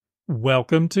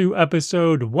Welcome to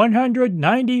episode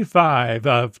 195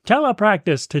 of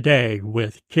Telepractice Today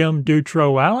with Kim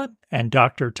Dutro-Allen and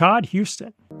Dr. Todd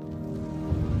Houston.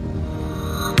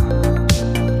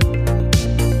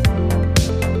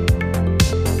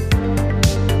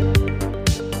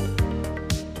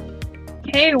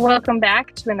 Hey, welcome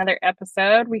back to another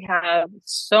episode. We have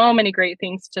so many great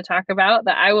things to talk about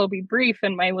that I will be brief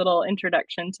in my little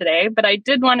introduction today, but I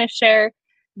did want to share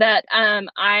that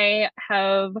I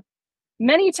have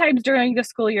many times during the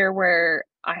school year where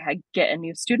I get a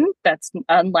new student that's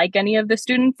unlike any of the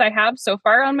students I have so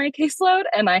far on my caseload,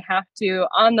 and I have to,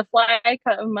 on the fly,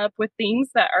 come up with things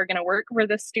that are going to work for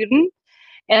the student.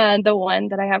 And the one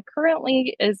that I have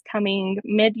currently is coming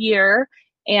mid-year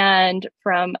and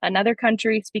from another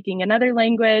country speaking another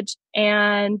language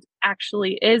and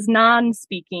actually is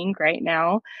non-speaking right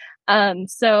now.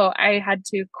 So I had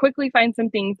to quickly find some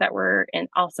things that were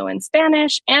also in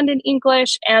Spanish and in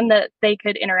English, and that they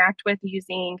could interact with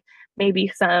using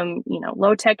maybe some,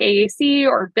 low-tech AAC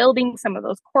or building some of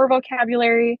those core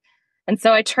vocabulary. And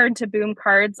so I turned to Boom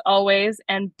Cards always,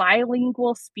 and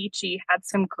Bilingual Speechy had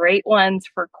some great ones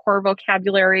for core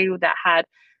vocabulary that had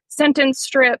sentence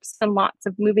strips and lots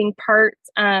of moving parts.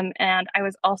 And I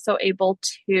was also able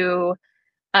to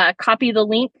copy the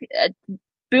link.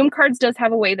 Boom Cards does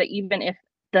have a way that even if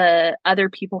the other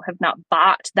people have not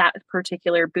bought that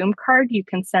particular Boom Card, you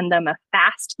can send them a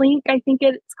fast link, I think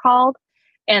it's called.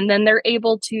 And then they're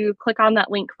able to click on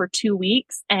that link for 2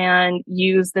 weeks and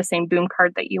use the same Boom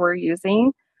Card that you were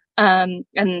using. And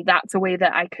that's a way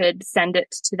that I could send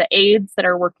it to the aides that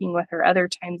are working with her other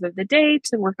times of the day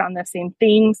to work on the same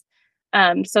things.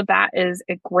 So that is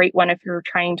a great one if you're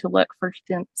trying to look for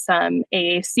some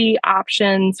AAC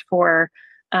options for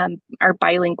our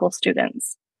bilingual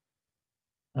students.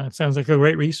 That sounds like a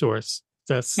great resource.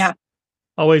 That's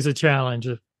always a challenge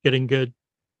of getting good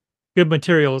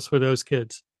materials for those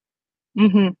kids.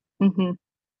 Mm-hmm. Mm-hmm.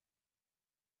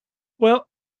 Well,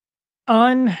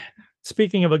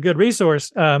 speaking of a good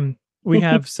resource, we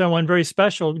have someone very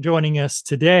special joining us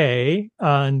today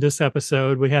on this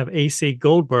episode. We have AC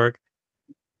Goldberg,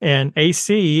 and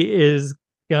AC is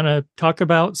going to talk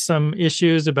about some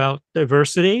issues about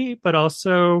diversity, but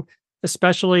also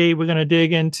especially we're going to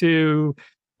dig into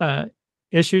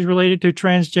issues related to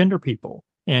transgender people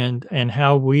and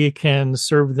how we can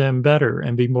serve them better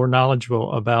and be more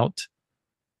knowledgeable about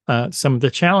some of the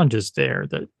challenges there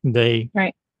that they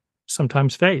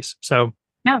sometimes face. So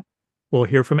we'll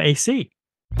hear from AC.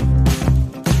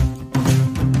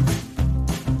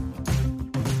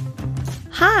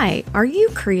 Hi, are you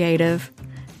creative?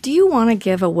 Do you want to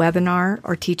give a webinar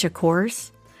or teach a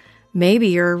course? Maybe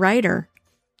you're a writer.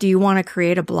 Do you want to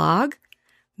create a blog?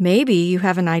 Maybe you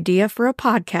have an idea for a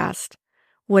podcast.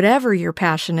 Whatever your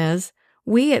passion is,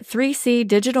 we at 3C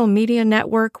Digital Media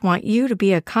Network want you to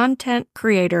be a content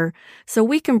creator so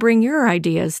we can bring your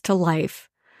ideas to life.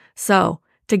 So,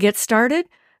 to get started,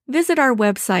 visit our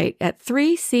website at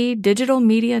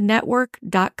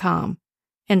 3cdigitalmedianetwork.com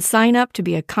and sign up to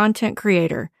be a content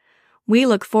creator. We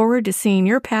look forward to seeing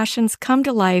your passions come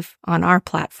to life on our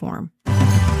platform.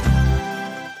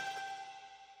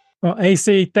 Well,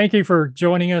 AC, thank you for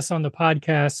joining us on the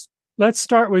podcast. Let's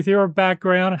start with your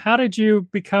background. How did you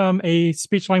become a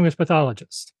speech-language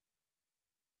pathologist?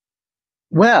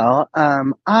 Well,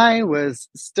 I was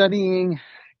studying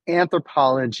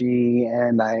anthropology,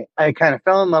 and I kind of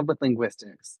fell in love with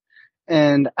linguistics.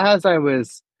 And as I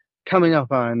was coming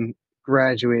up on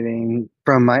graduating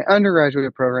from my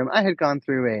undergraduate program, I had gone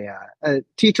through a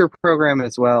teacher program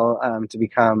as well to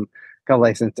become a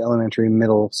licensed elementary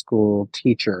middle school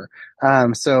teacher.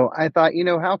 So I thought,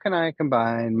 how can I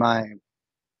combine my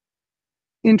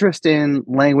interest in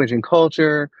language and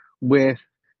culture with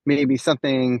maybe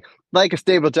something like a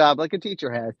stable job like a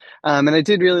teacher has. And I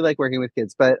did really like working with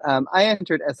kids, but I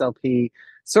entered SLP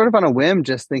sort of on a whim,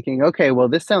 just thinking, okay, well,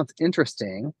 this sounds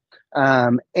interesting.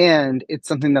 And it's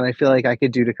something that I feel like I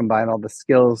could do to combine all the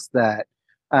skills that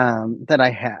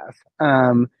I have.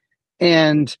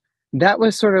 And that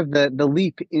was sort of the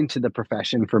leap into the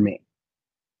profession for me.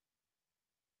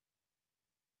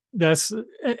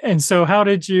 And so how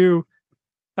did you,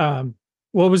 what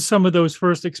was some of those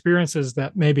first experiences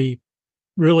that maybe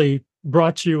really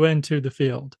brought you into the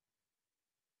field?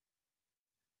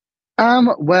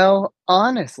 Well,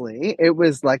 honestly, it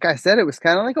was, like I said, it was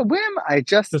kind of like a whim.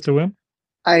 Just a whim?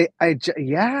 I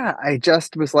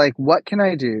just was like, what can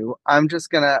I do? I'm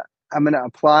going to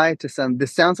apply to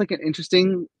this sounds like an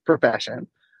interesting profession.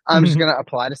 I'm just going to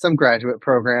apply to some graduate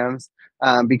programs,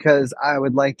 because I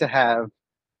would like to have,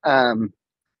 some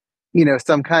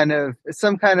kind of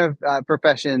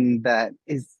profession that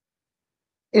is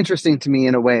interesting to me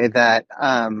in a way that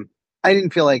I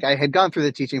didn't feel like I had gone through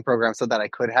the teaching program so that I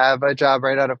could have a job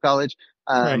right out of college.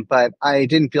 Right. But I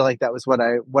didn't feel like that was what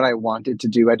I wanted to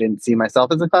do. I didn't see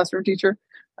myself as a classroom teacher.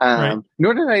 Right.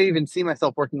 Nor did I even see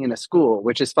myself working in a school,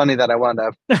 which is funny that I wound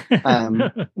up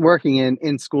working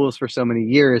in schools for so many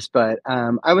years. But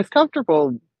I was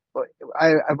comfortable.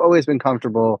 I've always been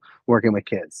comfortable working with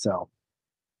kids. So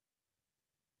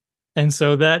And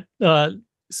so that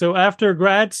so after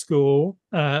grad school,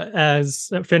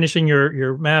 as finishing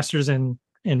your master's in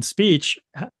speech,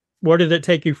 where did it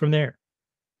take you from there?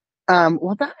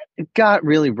 well, that got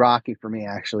really rocky for me,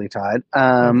 actually, Todd.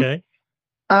 Okay.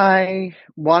 I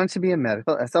wanted to be a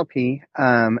medical SLP,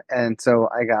 and so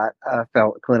I got a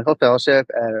clinical fellowship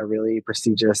at a really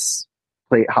prestigious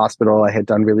hospital. I had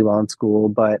done really well in school,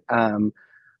 but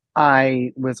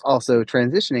I was also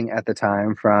transitioning at the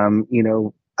time from,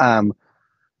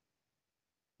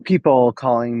 people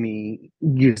calling me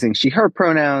using she, her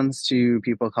pronouns to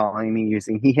people calling me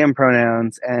using he, him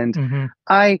pronouns. And Mm-hmm.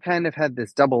 I kind of had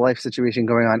this double life situation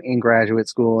going on in graduate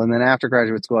school. And then after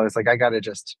graduate school, I was like, I got to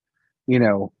just, you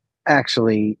know,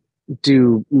 actually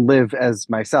live as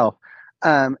myself.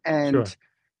 And Sure.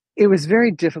 it was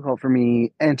very difficult for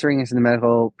me entering into the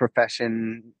medical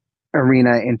profession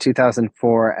arena in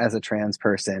 2004 as a trans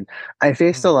person. I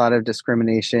faced a lot of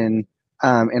discrimination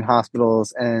in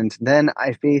hospitals, and then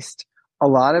I faced a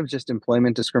lot of just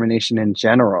employment discrimination in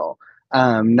general.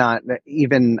 Not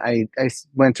even I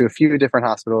went to a few different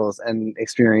hospitals and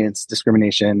experienced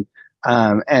discrimination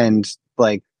and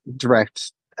like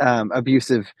direct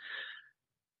abusive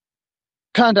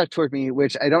conduct toward me,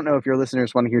 which I don't know if your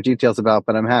listeners want to hear details about,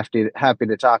 but I'm happy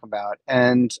to talk about.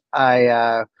 And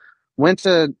I went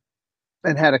to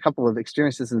and had a couple of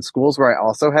experiences in schools where I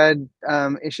also had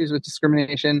issues with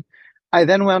discrimination. I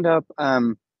then wound up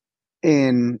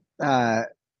in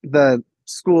the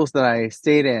schools that I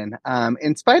stayed in.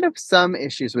 In spite of some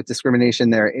issues with discrimination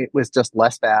there, it was just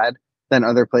less bad than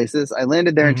other places. I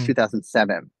landed there in Mm-hmm.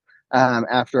 2007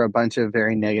 after a bunch of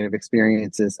very negative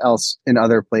experiences else in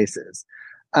other places.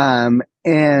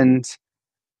 And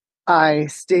I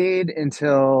stayed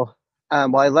until,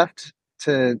 I left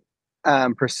to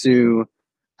pursue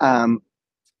um,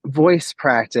 voice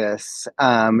practice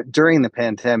during the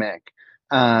pandemic,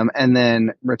 and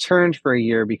then returned for a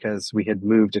year because we had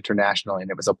moved internationally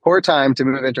and it was a poor time to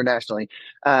move internationally.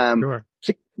 Um, Sure.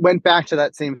 Went back to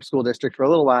that same school district for a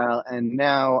little while, and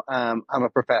now I'm a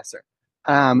professor,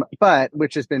 but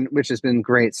which has been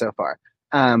great so far.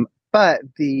 But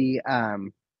the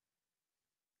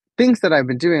things that I've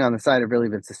been doing on the side have really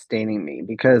been sustaining me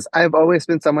because I've always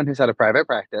been someone who's had a private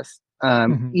practice.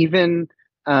 Mm-hmm. Even,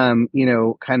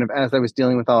 kind of as I was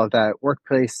dealing with all of that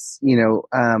workplace,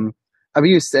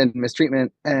 abuse and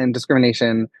mistreatment and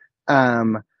discrimination,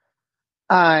 I,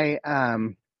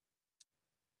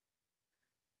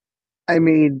 I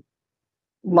made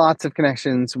lots of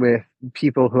connections with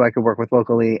people who I could work with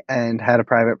locally and had a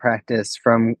private practice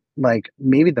from like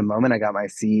maybe the moment I got my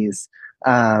C's.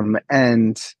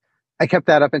 And I kept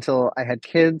that up until I had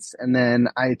kids. And then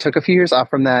I took a few years off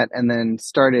from that and then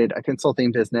started a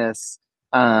consulting business,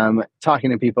 talking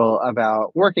to people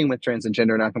about working with trans and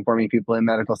gender nonconforming people in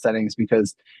medical settings.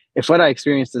 Because if what I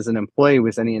experienced as an employee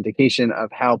was any indication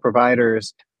of how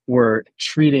providers were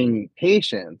treating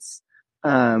patients,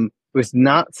 was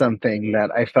not something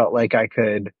that I felt like I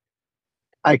couldn't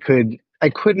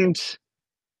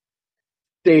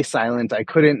stay silent. I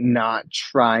couldn't not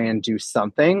try and do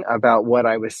something about what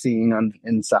I was seeing on the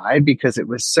inside because it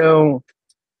was so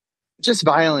just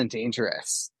violent,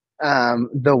 dangerous.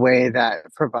 The way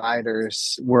that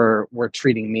providers were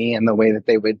treating me and the way that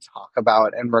they would talk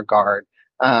about and regard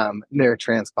their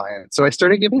trans clients. So I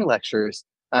started giving lectures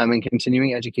and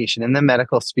continuing education in the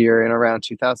medical sphere in around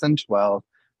 2012.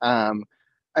 Um,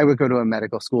 I would go to a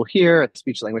medical school here, a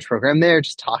speech language program there,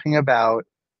 just talking about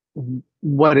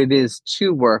what it is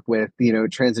to work with,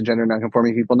 trans and gender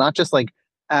nonconforming people, not just like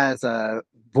as a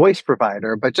voice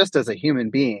provider, but just as a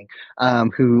human being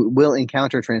who will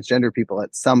encounter transgender people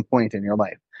at some point in your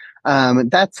life.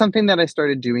 That's something that I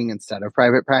started doing instead of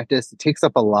private practice. It takes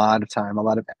up a lot of time, a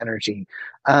lot of energy.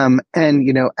 And,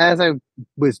 as I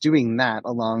was doing that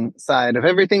alongside of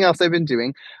everything else I've been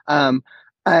doing,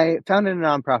 I founded a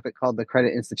nonprofit called the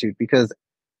Credit Institute because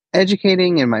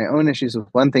educating in my own issues was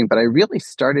one thing, but I really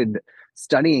started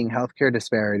studying healthcare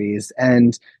disparities.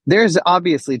 And there's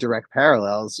obviously direct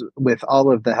parallels with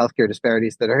all of the healthcare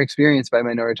disparities that are experienced by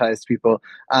minoritized people,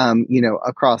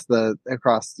 across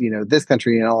this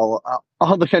country and all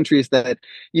the countries that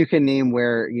you can name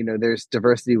where, there's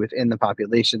diversity within the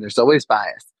population. There's always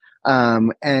bias.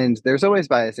 And there's always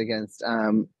bias against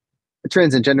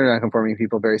trans and gender nonconforming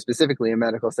people very specifically in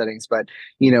medical settings, but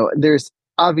there's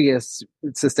obvious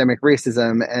systemic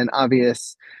racism and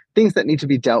obvious things that need to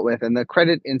be dealt with. And the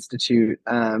Credit Institute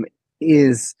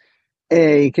is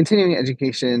a continuing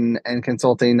education and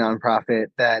consulting nonprofit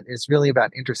that is really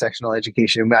about intersectional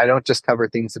education. I don't just cover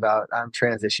things about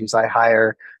trans issues. I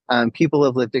hire people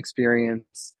of lived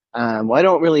experience. Well, I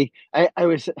don't really. I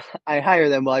hire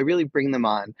them. Well, I really bring them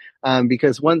on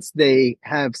because once they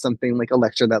have something like a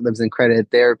lecture that lives in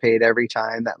credit, they're paid every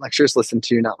time that lecture is listened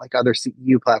to. Not like other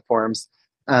CEU platforms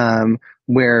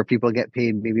where people get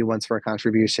paid maybe once for a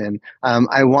contribution.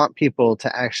 I want people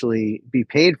to actually be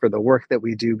paid for the work that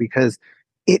we do because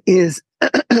it is,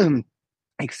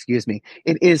 excuse me,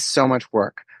 it is so much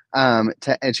work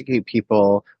to educate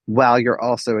people while you're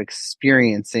also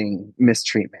experiencing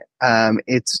mistreatment.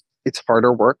 It's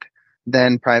harder work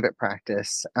than private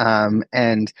practice,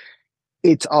 and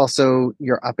it's also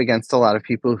you're up against a lot of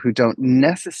people who don't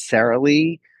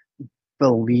necessarily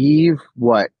believe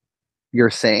what you're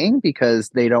saying because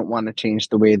they don't want to change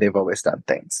the way they've always done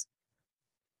things.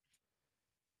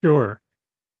 Sure.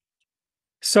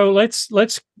 So let's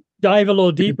dive a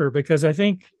little deeper because I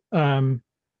think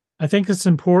it's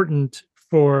important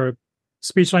for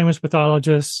speech language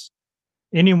pathologists,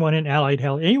 anyone in allied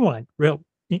health,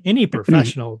 any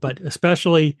professional, but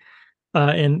especially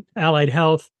in allied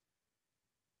health.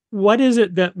 What is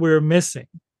it that we're missing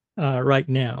right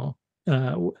now?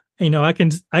 I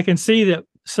can see that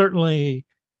certainly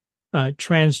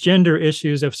transgender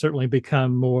issues have certainly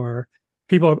become more,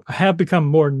 people have become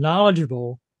more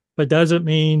knowledgeable, but doesn't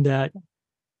mean that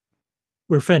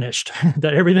we're finished,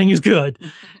 that everything is good.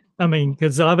 I mean,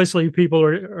 because obviously people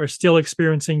are still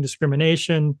experiencing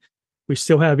discrimination. We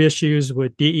still have issues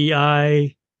with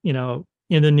DEI, in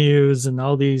the news, and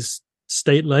all these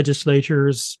state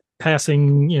legislatures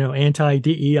passing,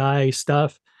 anti-DEI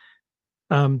stuff.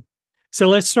 So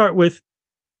let's start with,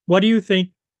 what do you think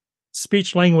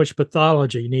speech language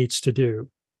pathology needs to do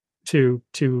to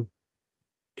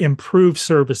improve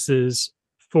services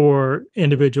for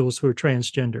individuals who are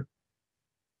transgender?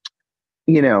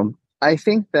 I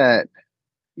think that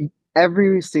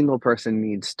every single person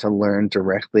needs to learn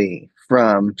directly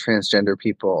from transgender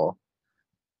people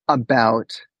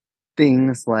about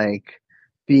things like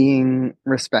being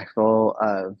respectful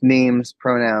of names,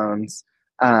 pronouns,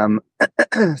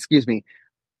 excuse me,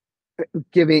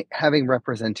 having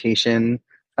representation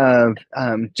of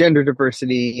gender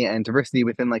diversity and diversity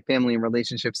within like family and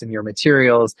relationships in your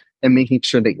materials, and making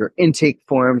sure that your intake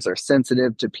forms are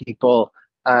sensitive to people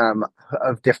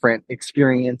of different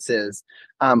experiences.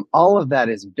 All of that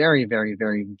is very, very,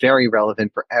 very, very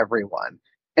relevant for everyone.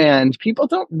 And people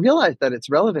don't realize that it's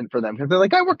relevant for them because they're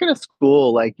like, I work in a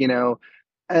school,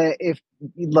 if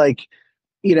like,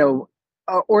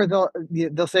 or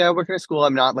they'll say, I work in a school,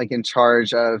 I'm not like in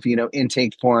charge of,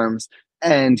 intake forms.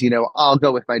 And, I'll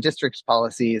go with my district's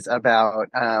policies about,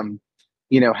 how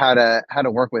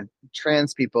to work with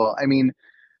trans people. I mean,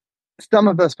 some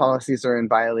of those policies are in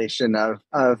violation of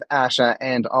ASHA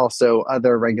and also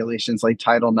other regulations like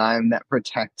Title IX that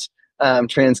protect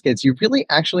trans kids. You really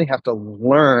actually have to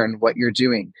learn what you're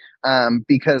doing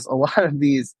because a lot of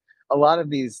these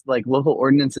like local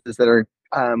ordinances that are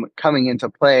coming into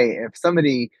play, if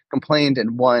somebody complained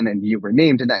and won and you were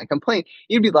named in that complaint,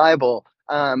 you'd be liable.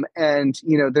 And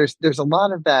there's a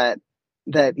lot of that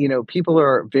people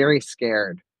are very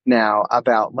scared now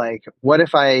about like, what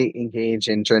if I engage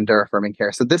in gender affirming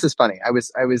care? So this is funny. I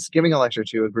was giving a lecture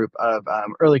to a group of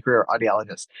early career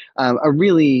audiologists, a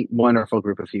really wonderful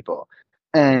group of people,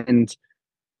 and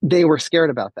they were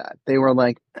scared about that. They were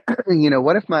like,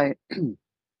 what if my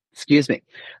excuse me,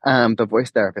 the voice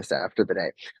therapist after the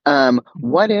day.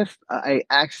 What if I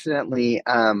accidentally,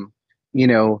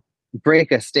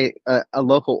 break a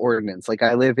local ordinance? Like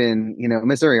I live in,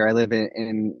 Missouri, or I live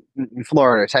in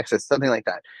Florida or Texas, something like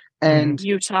that. And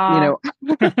Utah.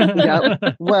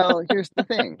 Yeah. Well, here's the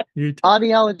thing: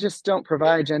 audiologists don't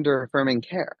provide gender affirming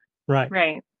care.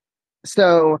 Right.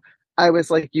 So I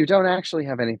was like, you don't actually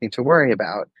have anything to worry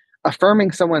about.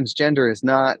 Affirming someone's gender is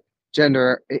not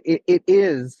gender. It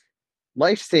is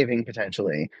life-saving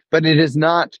potentially, but it is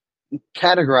not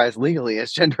categorized legally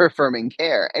as gender affirming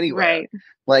care anywhere. Right.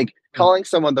 Like calling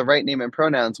someone the right name and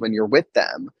pronouns when you're with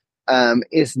them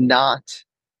is not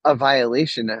a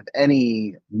violation of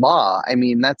any law. I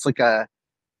mean, that's like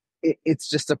it's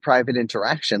just a private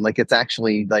interaction. Like it's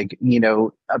actually like,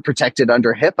 protected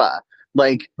under HIPAA.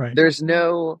 Like there's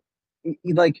no,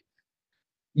 like,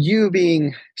 you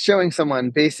showing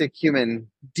someone basic human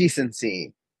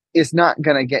decency is not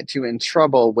going to get you in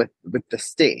trouble with the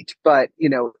state. But,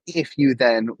 if you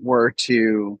then were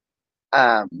to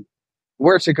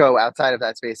were to go outside of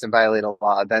that space and violate a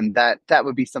law, then that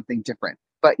would be something different.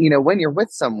 But, when you're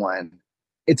with someone,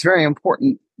 it's very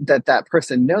important that that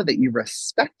person know that you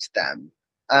respect them.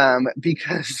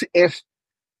 Because if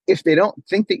they don't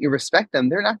think that you respect them,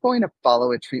 they're not going to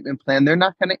follow a treatment plan. They're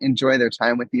not going to enjoy their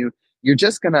time with you.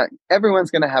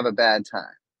 Everyone's going to have a bad time.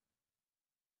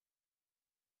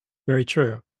 Very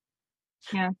true.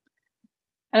 Yeah.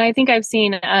 And I think I've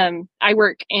seen, I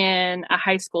work in a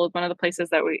high school, one of the places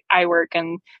that I work,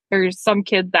 and there's some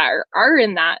kids that are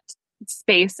in that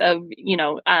space of,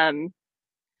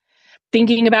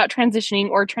 thinking about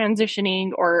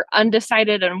transitioning or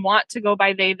undecided and want to go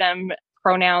by they, them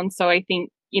pronouns. So I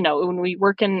think, when we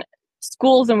work in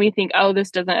schools and we think, oh,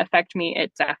 this doesn't affect me,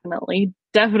 it definitely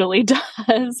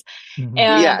does. Mm-hmm.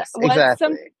 And Yes,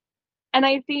 exactly. and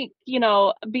I think,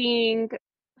 being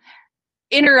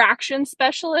interaction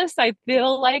specialist, I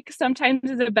feel like sometimes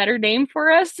is a better name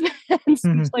for us than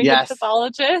speech language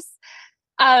pathologists.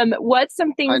 What's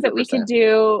some things 100%. That we can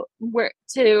do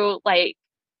to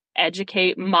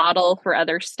educate, model for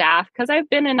other staff? Because I've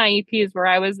been in IEPs where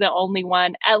I was the only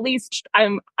one. At least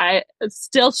I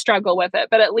still struggle with it,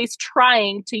 but at least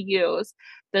trying to use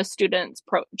the students'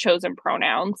 chosen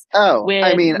pronouns. Oh,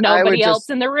 when nobody else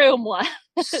in the room was.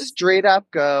 Straight up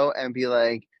go and be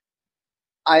like,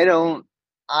 I don't,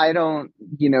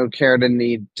 care to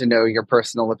need to know your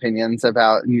personal opinions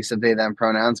about use of they, them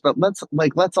pronouns, but let's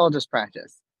all just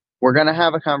practice. We're going to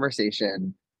have a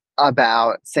conversation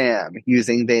about Sam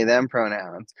using they, them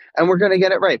pronouns, and we're going to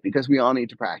get it right because we all need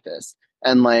to practice.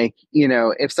 And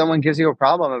if someone gives you a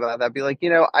problem about that, be like,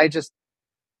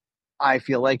 I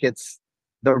feel like it's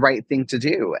the right thing to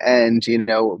do. And,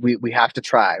 we have to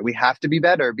try, we have to be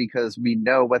better because we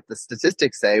know what the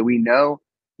statistics say. We know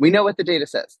what the data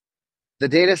says. The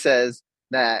data says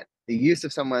that the use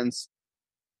of someone's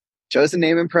chosen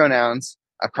name and pronouns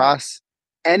across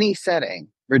any setting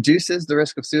reduces the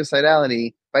risk of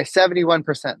suicidality by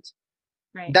 71%.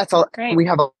 Right. That's all. Great. We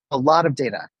have a lot of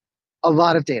data.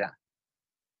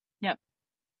 Yep.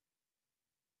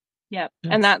 Yes.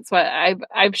 And that's what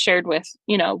I've shared with,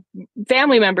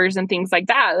 family members and things like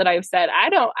that I've said,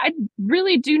 I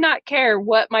really do not care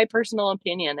what my personal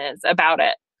opinion is about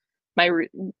it. My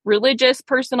religious,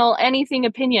 personal, anything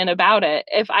opinion about it.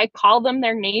 If I call them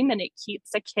their name and it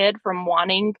keeps a kid from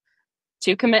wanting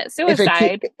to commit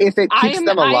suicide, if it keeps them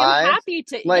alive, I am happy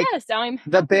to. Yes, I'm happy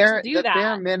to do that. The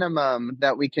bare minimum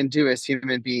that we can do as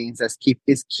human beings is keep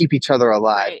each other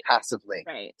alive passively.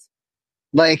 Right.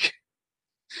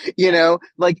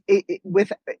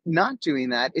 With not doing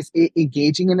that is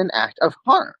engaging in an act of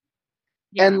harm.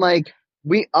 Yeah. And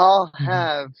we all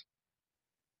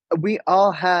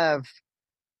have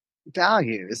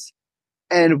values,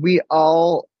 and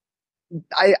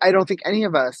I don't think any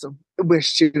of us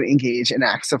wish to engage in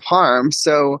acts of harm.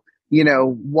 So,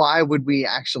 why would we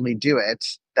actually do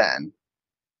it then?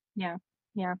 Yeah.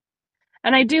 Yeah.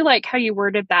 And I do like how you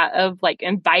worded that of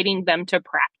inviting them to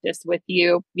practice with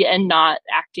you and not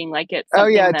acting like it's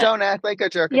don't act like a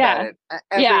jerk about it.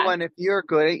 Everyone, if you're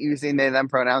good at using they, them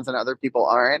pronouns and other people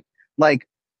aren't,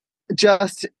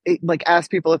 just ask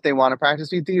people if they want to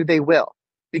practice with you. They will,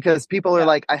 because people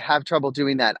are I have trouble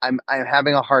doing that. I'm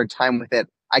having a hard time with it.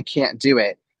 I can't do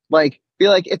it. Be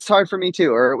like, it's hard for me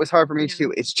too, or it was hard for me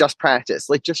too. It's just practice.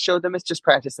 Just show them it's just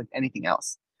practice like anything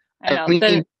else. I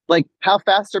mean, how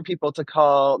fast are people to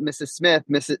call Mrs. Smith,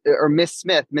 Miss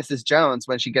Smith, Mrs. Jones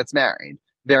when she gets married?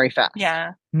 Very fast.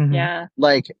 Yeah. Mm-hmm. Yeah.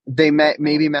 They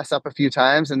maybe mess up a few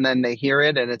times and then they hear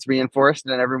it and it's reinforced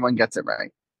and everyone gets it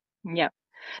right. Yeah.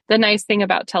 The nice thing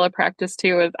about telepractice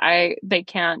too is they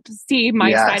can't see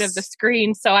my side of the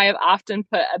screen. So I have often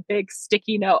put a big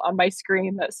sticky note on my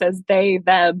screen that says they,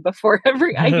 them before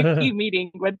every IEP meeting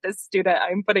with this student.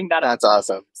 I'm putting that That's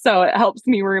awesome. So it helps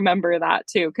me remember that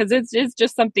too, because it's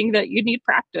just something that you need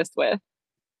practice with.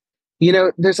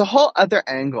 There's a whole other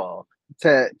angle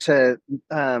to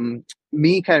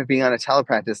me kind of being on a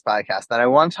telepractice podcast that I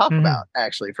want to talk about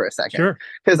actually for a second. Sure.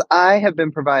 Because I have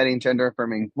been providing gender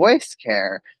affirming voice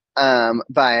care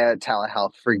via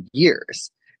telehealth for years.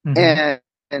 And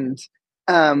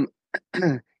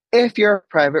if you're a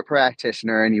private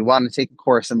practitioner and you want to take a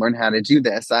course and learn how to do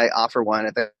this, I offer one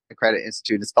at the Credit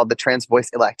Institute. It's called the Trans Voice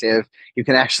Elective. You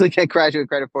can actually get graduate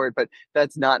credit for it, but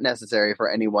that's not necessary for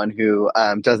anyone who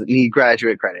doesn't need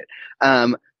graduate credit.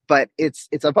 But it's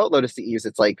a boatload of CEUs.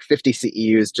 It's 50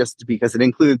 CEUs just because it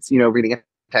includes, reading a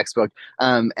textbook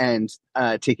and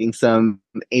taking some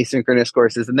asynchronous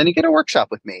courses. And then you get a workshop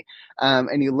with me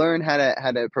and you learn how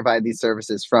to provide these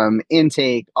services from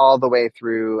intake all the way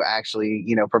through actually,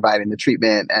 providing the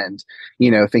treatment and,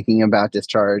 thinking about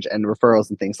discharge and referrals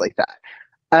and things like that.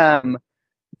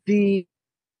 the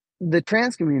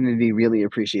trans community really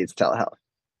appreciates telehealth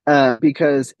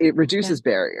because it reduces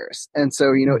barriers. And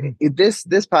so, this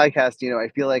podcast, I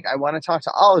feel like I want to talk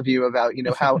to all of you about,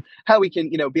 how we can,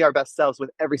 be our best selves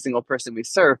with every single person we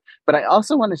serve. But I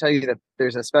also want to tell you that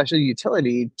there's a special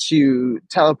utility to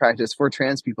telepractice for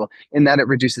trans people in that it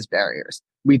reduces barriers.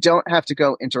 We don't have to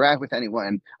go interact with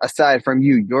anyone aside from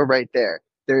you. You're right there.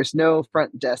 There's no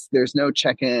front desk. There's no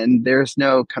check-in. There's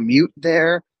no commute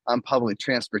there on public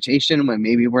transportation when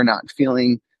maybe we're not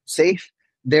feeling safe.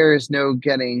 There is no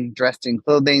getting dressed in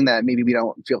clothing that maybe we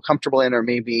don't feel comfortable in, or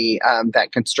maybe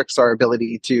that constricts our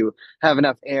ability to have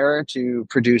enough air to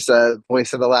produce a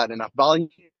voice of a loud enough volume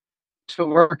to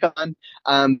work on.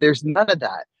 There's none of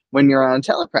that when you're on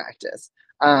telepractice.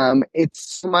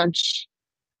 It's so much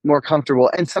more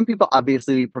comfortable. And some people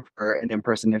obviously prefer an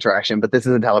in-person interaction, but this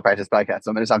is a telepractice podcast,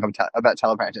 so I'm going to talk about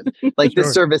telepractice. Like Sure.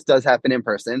 This service does happen in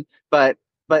person, but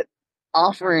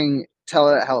offering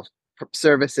telehealth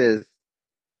services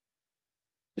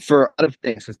for a lot of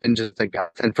things has been just a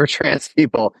godsend. For trans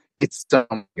people, it's so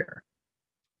here.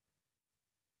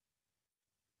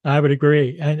 I would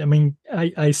agree. I mean,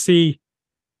 I see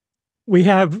we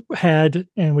have had,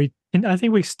 and I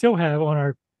think we still have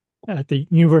at the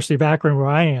University of Akron, where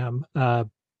I am,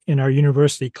 in our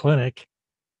university clinic,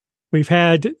 we've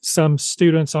had some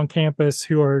students on campus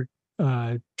who are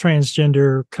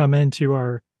transgender come into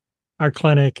our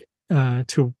clinic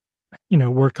to,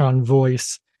 work on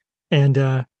voice, and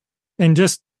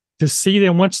just to see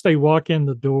them once they walk in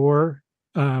the door,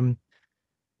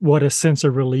 what a sense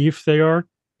of relief they are,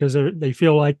 because they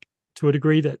feel like, to a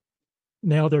degree, that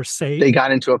now they're safe. They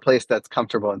got into a place that's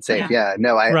comfortable and safe. Yeah,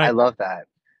 no, I love that.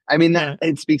 I mean,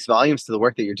 it speaks volumes to the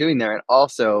work that you're doing there. And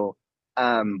also,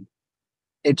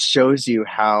 it shows you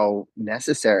how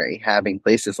necessary having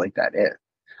places like that is.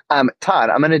 Todd,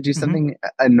 I'm going to do something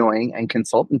annoying and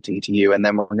consultancy to you, and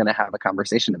then we're going to have a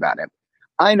conversation about it.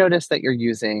 I noticed that you're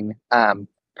using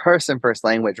person first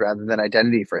language rather than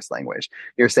identity first language.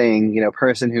 You're saying,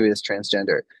 person who is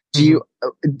transgender. Do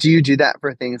you do that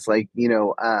for things like,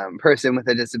 person with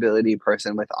a disability,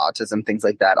 person with autism, things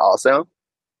like that also?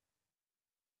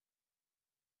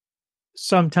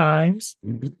 Sometimes.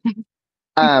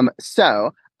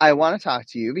 So I want to talk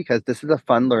to you because this is a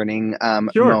fun learning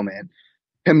Sure. moment.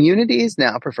 Communities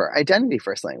now prefer identity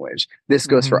first language. This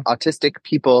goes for autistic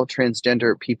people,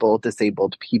 transgender people,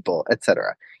 disabled people,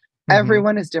 etc.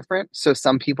 Everyone is different, so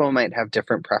some people might have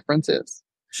different preferences.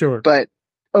 Sure. But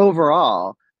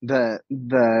overall, the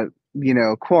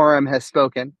quorum has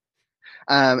spoken,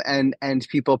 and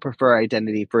people prefer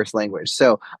identity first language.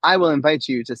 So I will invite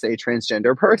you to say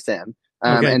transgender person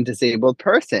and disabled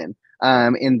person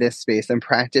in this space and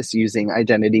practice using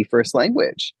identity first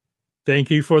language.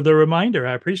 Thank you for the reminder.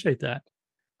 I appreciate that.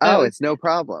 Oh, it's no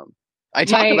problem. I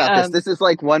talk about this. This is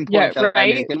like one point that I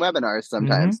make in webinars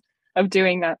sometimes. Of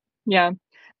doing that. Yeah.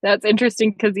 That's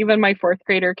interesting because even my fourth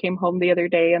grader came home the other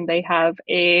day and they have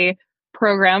a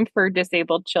program for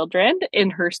disabled children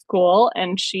in her school.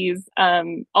 And she's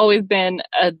always been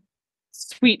a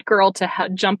sweet girl to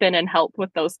jump in and help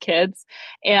with those kids.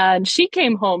 And she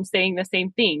came home saying the same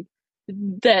thing,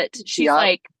 that she's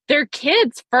like, they're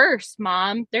kids first,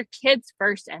 Mom. They're kids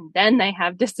first, and then they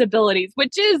have disabilities,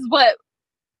 which is what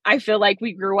I feel like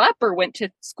we grew up or went to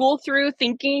school through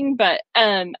thinking. But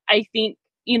I think,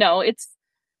 it's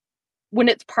when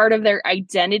it's part of their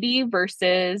identity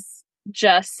versus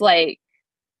just like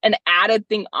an added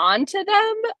thing onto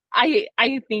them.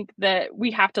 I think that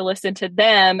we have to listen to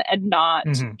them and not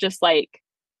just like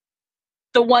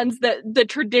the ones that the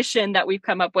tradition that we've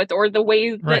come up with, or the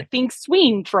way that things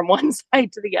swing from one side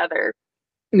to the other.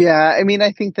 Yeah. I mean,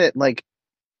 I think that like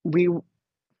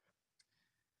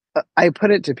I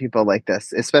put it to people like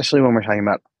this, especially when we're talking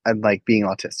about like being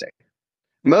autistic.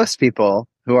 Most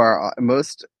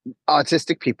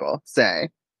autistic people say,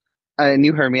 and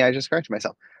you heard me, I just corrected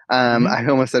myself. I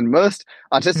almost said most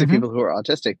autistic people who are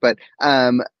autistic, but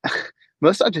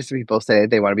most autistic people say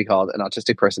they want to be called an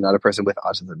autistic person, not a person with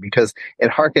autism, because it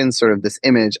harkens sort of this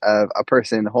image of a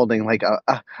person holding like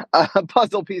a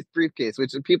puzzle piece briefcase,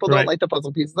 which people don't like the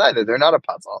puzzle pieces either. They're not a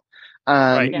puzzle.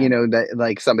 That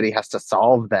like somebody has to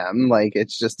solve them. Like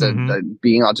it's just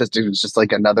being autistic is just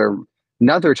like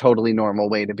another totally normal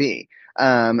way to be.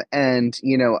 I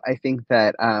think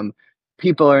that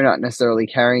people are not necessarily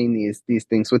carrying these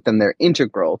things with them. They're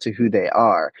integral to who they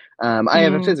are. I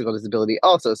have a physical disability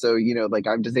also. So, like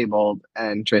I'm disabled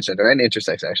and transgender and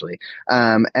intersex actually.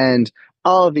 And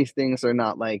all of these things are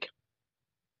not like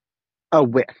a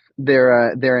with,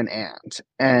 they're an and.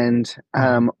 And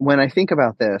when I think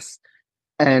about this,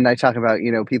 and I talk about,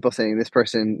 people saying this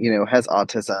person, has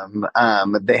autism.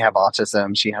 They have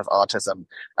autism. She has autism.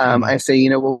 Mhm. I say,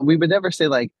 well, we would never say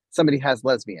like somebody has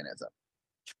lesbianism.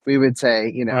 We would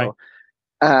say, Right.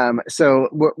 so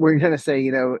we're going to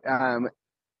say,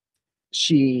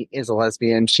 she is a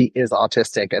lesbian, she is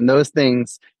autistic, and those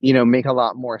things, make a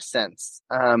lot more sense,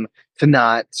 to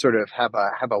not sort of have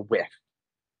a whiff.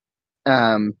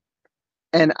 Um,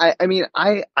 and I mean,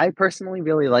 I personally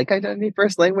really like identity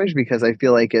first language because I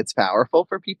feel like it's powerful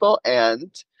for people,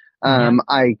 and Mhm.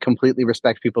 I completely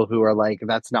respect people who are like,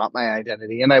 that's not my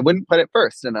identity, and I wouldn't put it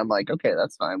first. And I'm like, okay,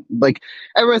 that's fine. Like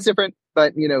everyone's different,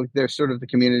 but there's sort of the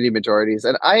community majorities,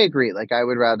 and I agree. Like I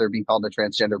would rather be called a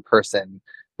transgender person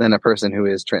than a person who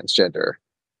is transgender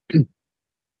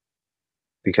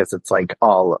because it's like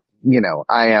all,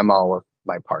 I am all of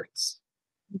my parts.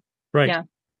 Right. Yeah.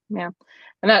 Yeah.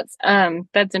 And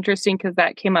that's interesting because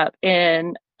that came up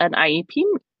in an IEP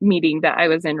meeting that I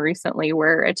was in recently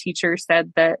where a teacher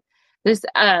said that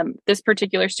this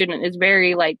particular student is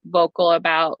very like vocal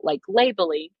about like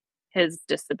labeling his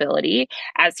disability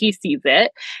as he sees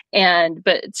it.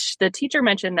 But the teacher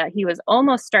mentioned that he was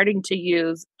almost starting to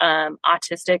use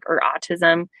autistic or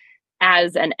autism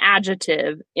as an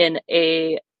adjective in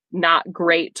a not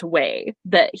great way,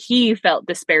 that he felt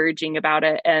disparaging about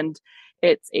it. And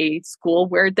it's a school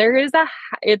where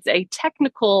it's a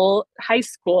technical high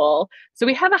school, so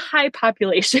we have a high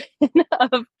population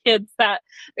of kids that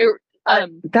are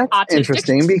That's autistic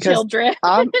interesting because children.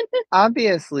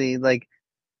 obviously, like,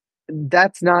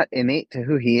 that's not innate to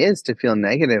who he is to feel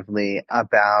negatively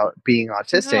about being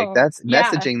autistic. No, That's yeah,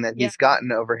 messaging that yeah. he's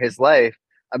gotten over his life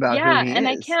about who Yeah, he and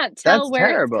I is. can't tell That's where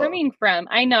it's terrible. coming from.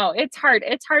 I know it's hard.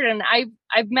 It's hard, and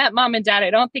I've met mom and dad.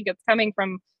 I don't think it's coming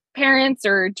from parents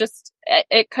or just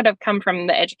it could have come from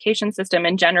the education system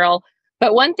in general.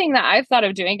 But one thing that I've thought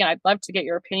of doing, and I'd love to get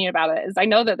your opinion about it, is I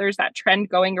know that there's that trend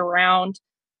going around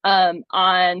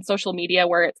on social media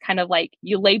where it's kind of like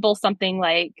you label something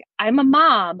like I'm a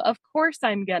mom, of course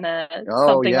I'm gonna Oh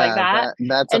something like yeah, that.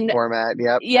 that's a And format. Yep,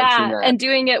 I've seen yeah, that. and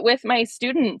doing it with my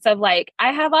students of like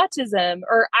I have autism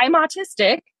or I'm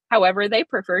autistic, however they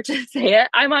prefer to say it.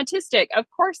 I'm autistic, of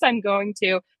course I'm going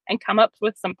to, and come up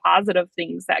with some positive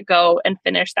things that go and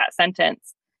finish that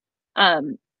sentence,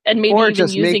 and maybe Or even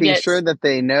just using making it sure that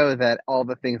they know that all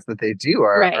the things that they do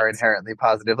are right. inherently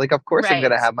positive. Like, of course, I'm going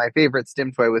Right. to have my favorite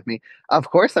stim toy with me. Of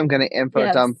course, I'm going to info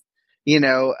Yes. dump,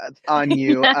 on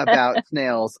you about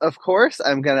snails. Of course,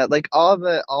 I'm going to like all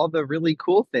the really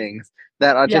cool things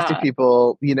that autistic Yeah,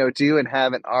 people, do and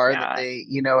have and are that yeah, they,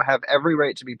 have every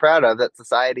right to be proud of that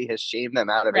society has shamed them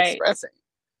out of right, expressing.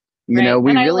 right. We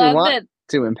And I really love want that.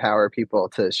 to empower people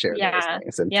to share those Yeah,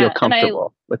 things and feel yeah, and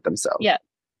comfortable with themselves. yeah,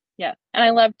 yeah, and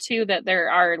I love too that there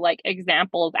are like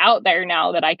examples out there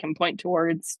now that I can point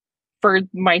towards for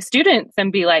my students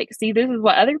and be like, see, this is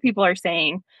what other people are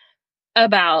saying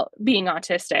about being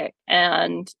autistic,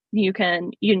 and you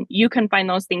can find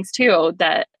those things too,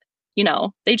 that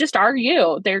they just are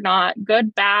you. They're not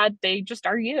good, bad, they just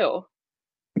are you.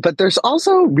 But there's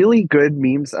also really good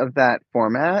memes of that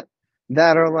format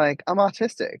that are like, I'm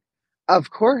autistic.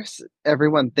 Of course,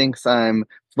 everyone thinks I'm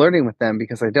flirting with them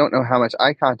because I don't know how much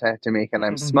eye contact to make and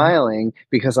I'm Mhm. smiling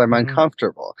because I'm Mhm.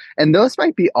 uncomfortable. And those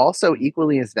might be also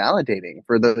equally as validating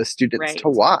for those students to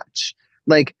Right. watch.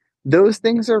 Like, those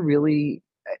things are really,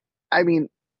 I mean,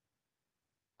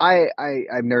 I'm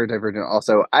neurodivergent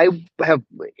also.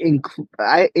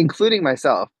 Including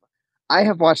myself, I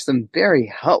have watched some very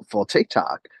helpful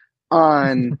TikTok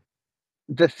on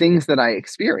the things that I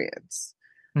experience.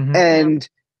 Mhm. Yeah. And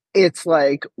it's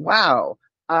like, wow,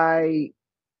 I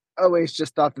always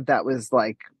just thought that that was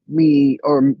like me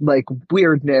or like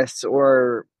weirdness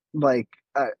or like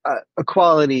a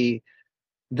quality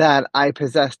that I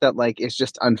possess that like is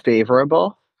just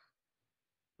unfavorable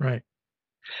Right.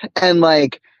 and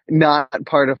like not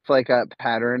part of like a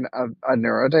pattern of a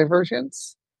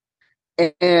neurodivergence.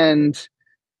 And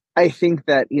I think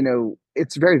that,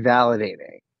 it's very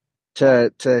validating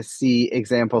to see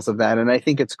examples of that. And I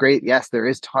think it's great. Yes, there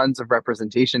is tons of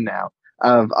representation now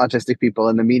of autistic people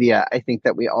in the media. I think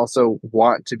that we also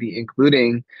want to be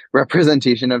including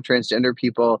representation of transgender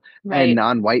people and Right.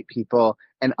 non-white people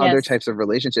and other Yes. types of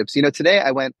relationships. Today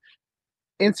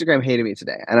Instagram hated me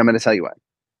today, and I'm going to tell you what.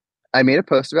 I made a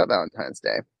post about Valentine's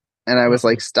Day, and I was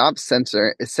like, Uh-oh. stop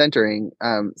centering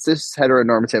cis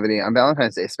heteronormativity on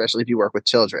Valentine's Day, especially if you work with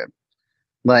children.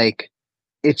 Like,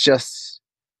 it's just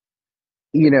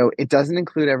it doesn't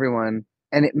include everyone,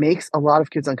 and it makes a lot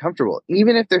of kids uncomfortable,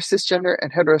 even if they're cisgender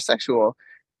and heterosexual.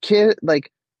 Kid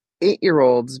like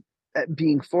 8-year-olds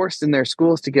being forced in their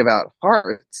schools to give out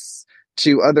hearts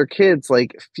to other kids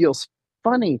like feels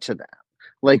funny to them,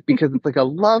 like because it's like a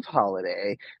love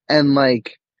holiday, and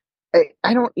like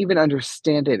I don't even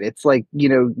understand it. It's like,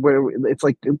 where it's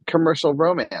like commercial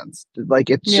romance. Like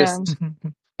it's Yeah. just,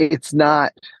 it's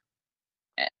not.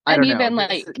 I And don't know. even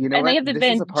This, like, you know and they what? have This is a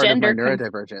even part of my gender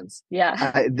neurodivergence.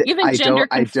 yeah, I, th- even gender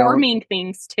I don't. conforming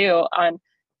things too on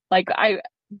like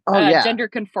Oh yeah, gender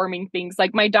conforming things.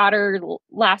 Like my daughter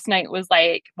last night was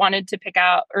like wanted to pick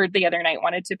out, or the other night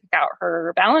wanted to pick out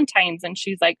her Valentines, and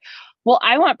she's like, "Well,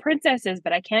 I want princesses,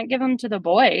 but I can't give them to the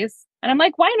boys." And I'm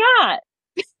like, "Why not?"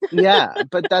 yeah.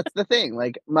 But that's the thing.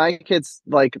 Like my kids,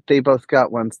 like they both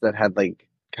got ones that had like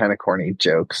kind of corny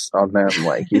jokes on them.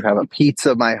 Like you have a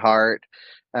pizza, my heart.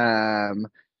 Um,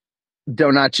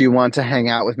 Don't you want to hang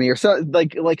out with me, or so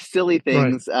like silly Right.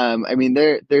 things. I mean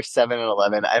they're 7 and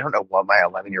 11. I don't know what my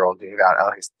 11-year-old knew about.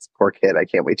 Oh, this poor kid. I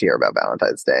can't wait to hear about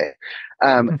Valentine's Day.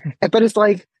 But it's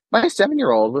like my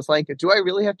 7-year-old was like, do I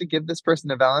really have to give this person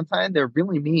a Valentine? They're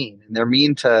really mean, and they're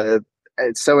mean to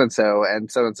so and so,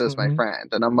 and so is my Mhm. friend.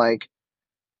 And I'm like,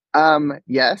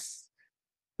 yes,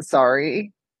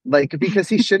 sorry. Like, because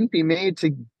he shouldn't be made to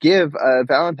give a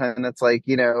Valentine that's like,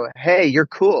 hey, you're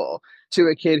cool, to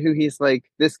a kid who he's like,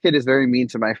 this kid is very mean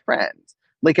to my friend.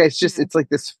 Like, it's like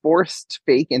this forced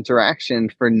fake interaction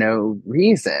for no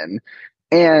reason.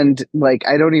 And like,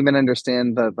 I don't even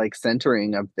understand the like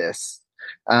centering of this.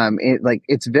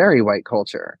 It's very white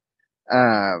culture.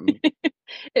 Like,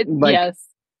 Yes.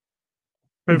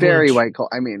 very Privilege. white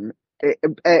culture. I mean,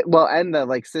 well, and the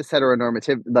like cis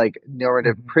heteronormative, like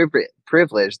normative Mhm.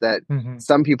 privilege that Mhm.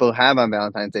 some people have on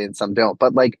Valentine's Day and some don't.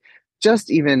 But like,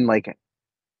 just even like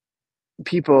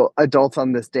people, adults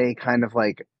on this day, kind of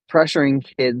like pressuring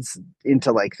kids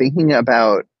into like thinking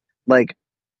about like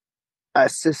a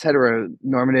cis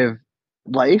heteronormative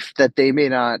life that they may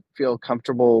not feel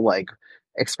comfortable like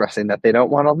expressing that they don't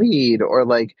want to lead, or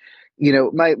like,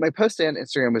 my post on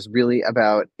Instagram was really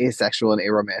about asexual and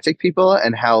aromantic people,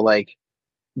 and how like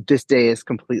this day is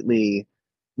completely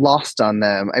lost on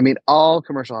them. I mean, all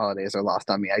commercial holidays are lost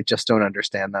on me. I just don't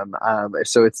understand them.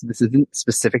 So this isn't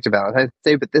specific to Valentine's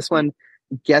Day, but this one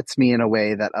gets me in a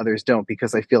way that others don't,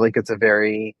 because I feel like it's a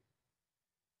very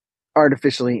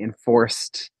artificially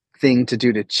enforced thing to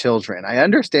do to children. I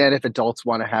understand if adults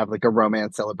want to have like a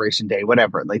romance celebration day,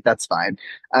 whatever, like that's fine.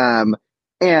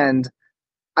 And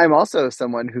I'm also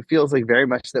someone who feels like very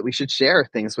much that we should share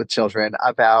things with children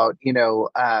about,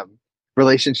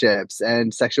 relationships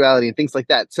and sexuality and things like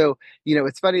that. So,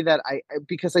 it's funny that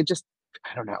because I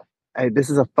don't know. This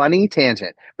is a funny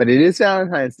tangent, but it is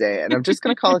Valentine's Day, and I'm just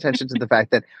going to call attention to the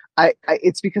fact that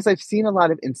it's because I've seen a lot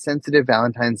of insensitive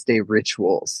Valentine's Day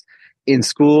rituals in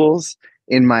schools.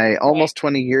 In my almost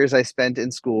 20 years I spent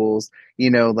in schools,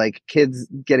 like kids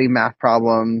getting math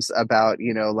problems about,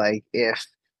 like if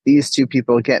these two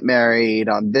people get married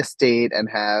on this date and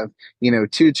have,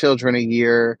 two children a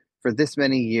year for this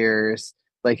many years,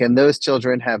 like, and those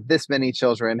children have this many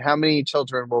children, how many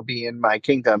children will be in my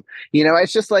kingdom?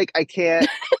 It's just like, I can't,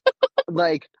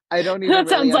 like, I don't even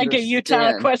That really sounds like a Utah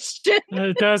understand. question.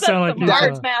 It does That's sound like some hard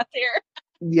Utah. math here.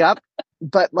 Yep.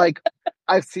 But like,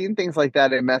 I've seen things like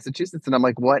that in Massachusetts, and I'm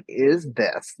like, what is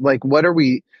this? What are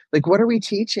we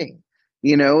teaching?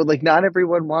 Like, not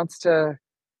everyone wants to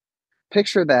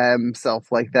picture themselves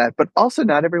like that, but also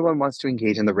not everyone wants to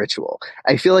engage in the ritual.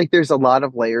 I feel like there's a lot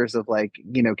of layers of like,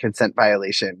 consent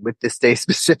violation with this day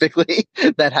specifically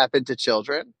that happen to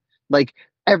children. Like,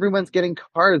 everyone's getting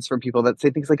cards from people that say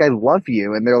things like, I love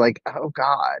you. And they're like, oh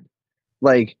God,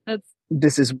 like, That's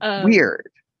this is um weird.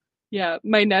 yeah,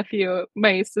 my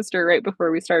sister, right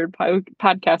before we started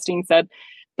podcasting, said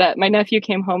that my nephew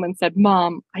came home and said,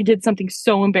 "Mom, I did something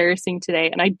so embarrassing today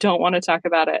and I don't want to talk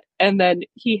about it." And then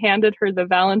he handed her the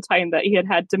Valentine that he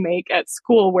had to make at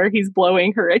school where he's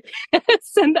blowing her a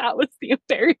kiss. And that was the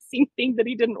embarrassing thing that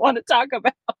he didn't want to talk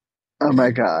about. Oh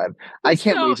my God. I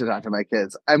can't So, wait to talk to my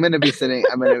kids. I'm gonna be sitting,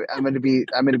 I'm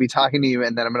gonna be talking to you,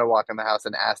 and then I'm gonna walk in the house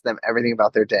and ask them everything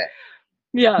about their day.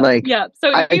 yeah, Like, yeah. So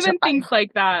I, even things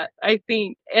like that, I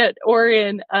think it, or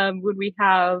in when we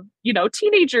have,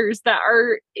 teenagers that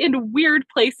are in weird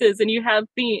places, and you have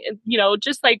the,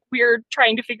 just like weird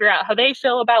trying to figure out how they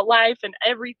feel about life and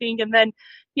everything. And then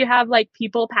you have like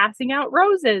people passing out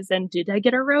roses, and did I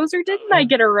get a rose or didn't I Yeah.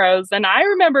 get a rose? And I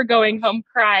remember going home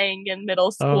crying in middle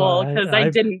Oh, school because I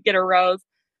I've didn't get a rose.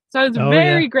 So I was oh yeah.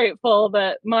 very grateful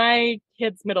that my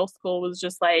kids' middle school was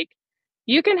just like,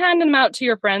 you can hand them out to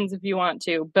your friends if you want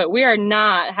to, but we are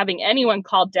not having anyone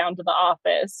called down to the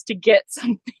office to get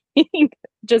something.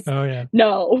 Just Oh yeah.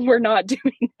 no, we're not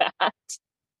doing that. oh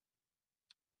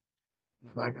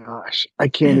my gosh, I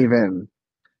can't even.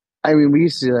 I mean, we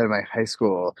used to do that in my high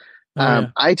school. Oh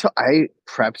yeah. I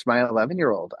prepped my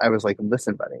 11-year-old. I was like,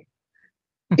 listen, buddy,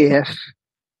 if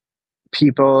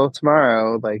people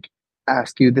tomorrow like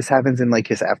ask you, this happens in like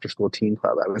his after school teen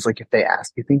club. I was like, if they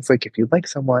ask you things like if you like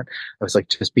someone, I was like,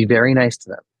 just be very nice to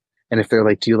them. And if they're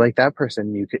like, do you like that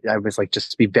person? I was like,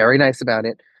 just be very nice about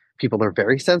it. People are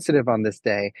very sensitive on this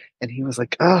day. And he was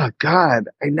like, oh God,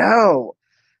 I know.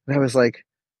 And I was like,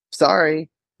 sorry.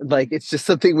 Like, it's just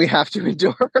something we have to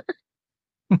endure.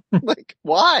 Like,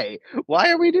 why?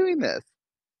 Why are we doing this?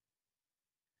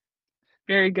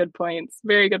 Very good points.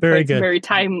 Very good Very points. good. Very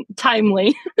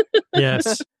timely.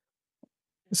 Yes.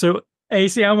 So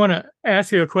AC, I want to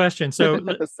ask you a question. So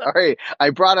sorry,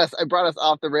 I brought us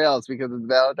off the rails because it's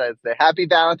Valentine's Day. Happy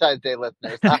Valentine's Day,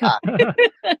 listeners.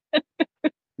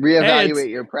 Reevaluate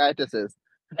your practices.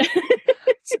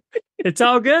 It's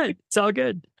all good. It's all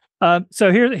good.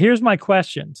 So here's my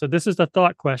question. So this is the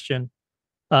thought question.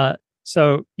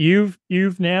 So you've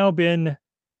now been,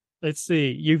 let's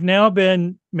see, you've now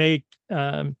been made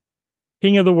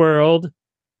king of the world,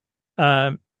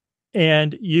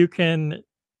 and you can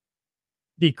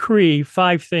decree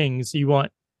 5 things you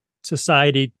want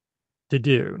society to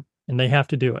do, and they have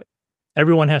to do it.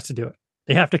 Everyone has to do it.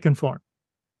 They have to conform.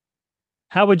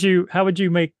 How would you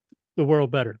make the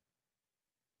world better?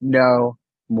 No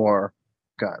more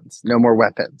guns. No more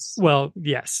weapons. Well,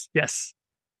 yes.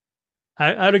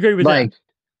 I'd agree with like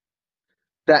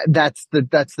that. That's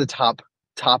the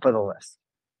top of the list.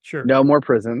 Sure. No more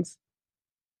prisons.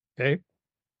 Okay.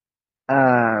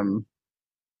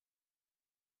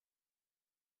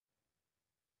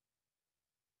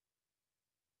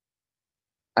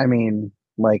 I mean,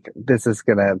 like, this is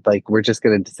gonna, like, we're just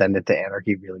gonna descend into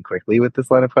anarchy really quickly with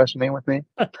this line of questioning with me.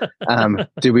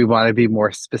 Do we want to be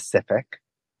more specific?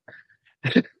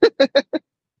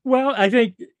 Well, I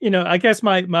think, I guess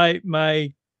my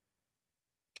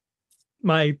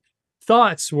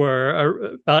thoughts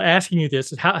were about asking you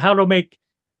this is how to make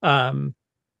the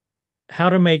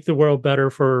world better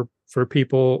for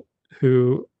people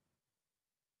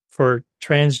for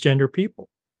transgender people.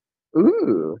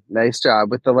 Ooh, nice job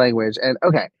with the language. And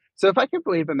okay, so if I could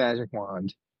wave a magic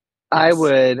wand, yes.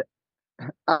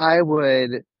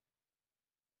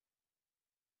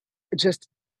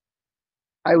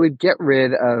 I would get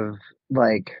rid of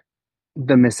like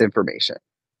the misinformation.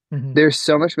 Mm-hmm. There's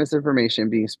so much misinformation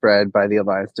being spread by the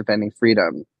Alliance Defending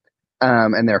Freedom.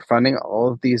 And they're funding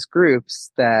all of these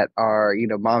groups that are,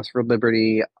 Moms for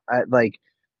Liberty. Like,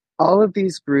 all of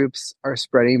these groups are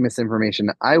spreading misinformation.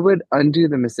 I would undo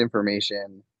the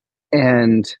misinformation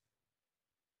and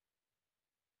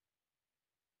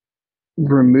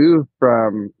remove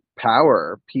from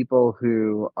power people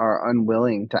who are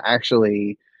unwilling to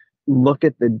actually look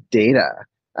at the data.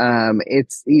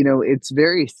 It's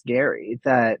very scary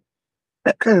that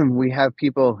we have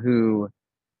people who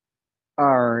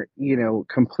are,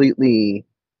 completely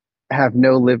have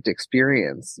no lived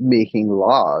experience making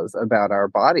laws about our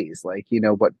bodies, like,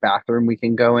 what bathroom we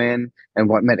can go in and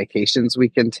what medications we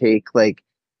can take. Like,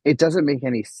 it doesn't make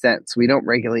any sense. We don't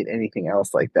regulate anything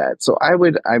else like that. So I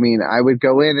would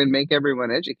go in and make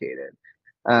everyone educated.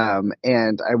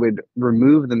 And I would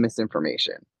remove the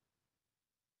misinformation.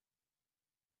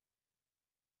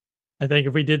 I think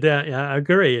if we did that, yeah, I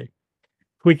agree.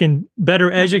 If we can better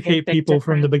educate people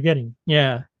from the beginning,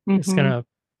 yeah, it's going to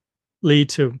lead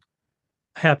to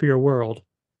a happier world.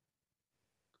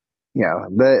 Yeah,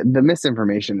 the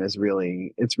misinformation is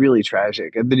really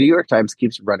tragic. The New York Times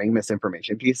keeps running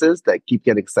misinformation pieces that keep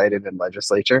getting cited in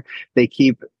legislature. They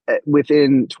keep,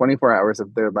 within 24 hours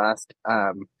of their last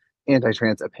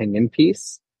anti-trans opinion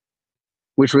piece,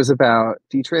 which was about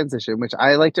detransition, which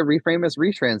I like to reframe as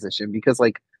retransition, because,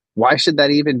 like, why should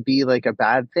that even be like a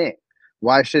bad thing?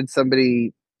 Why should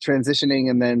somebody transitioning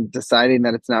and then deciding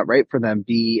that it's not right for them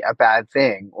be a bad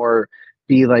thing or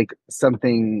be like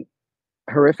something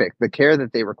horrific? The care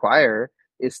that they require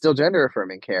is still gender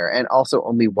affirming care, and also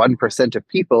only 1% of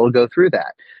people go through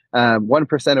that.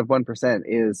 1% of 1%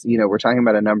 is, we're talking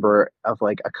about a number of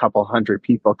like a couple hundred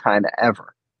people kind of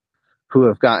ever who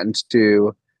have gotten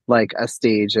to like a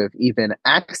stage of even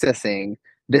accessing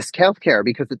this healthcare,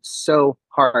 because it's so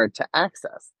hard to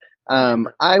access.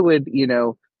 I would,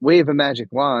 wave a magic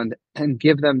wand and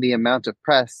give them the amount of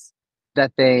press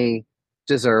that they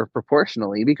deserve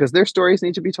proportionally, because their stories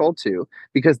need to be told too,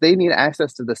 because they need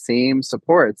access to the same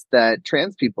supports that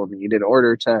trans people need in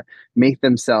order to make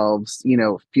themselves,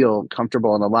 feel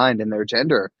comfortable and aligned in their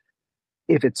gender.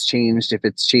 If it's changed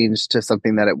to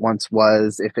something that it once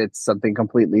was, if it's something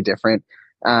completely different,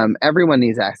 everyone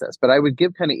needs access. But I would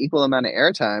give kind of equal amount of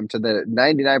airtime to the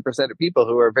 99% of people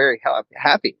who are very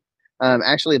happy.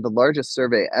 Actually, the largest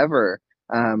survey ever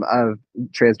of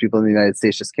trans people in the United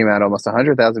States just came out. Almost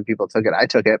 100,000 people took it. I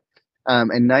took it.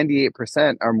 And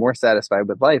 98% are more satisfied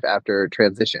with life after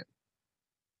transition.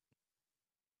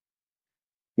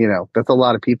 That's a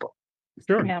lot of people.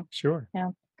 Sure. Yeah. Sure.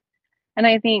 Yeah. And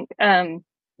I think along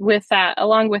with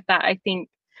that, I think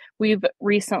we've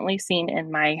recently seen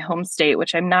in my home state,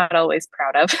 which I'm not always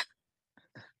proud of,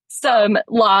 some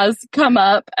laws come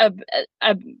up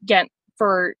again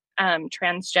for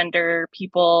transgender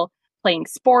people playing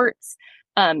sports,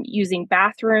 using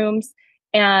bathrooms.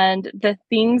 And the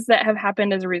things that have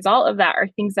happened as a result of that are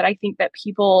things that I think that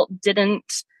people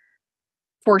didn't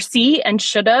foresee and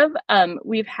should have.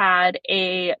 We've had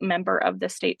a member of the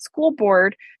state school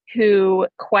board who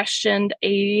questioned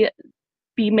a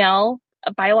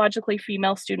biologically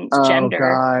female student's gender.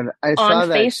 Oh God, I saw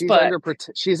that. Facebook.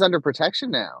 She's under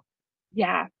protection now.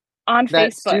 Yeah, on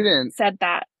That Facebook student said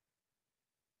that.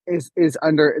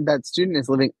 That student is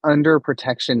living under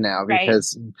protection now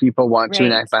because people want to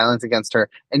enact violence against her,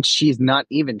 and she's not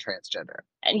even transgender.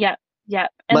 And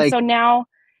and so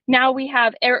now we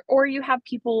have, or you have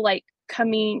people like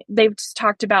coming, they've just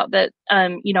talked about that,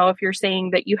 if you're saying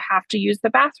that you have to use the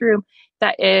bathroom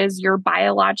that is your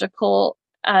biological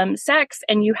sex,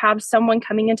 and you have someone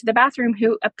coming into the bathroom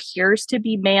who appears to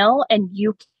be male and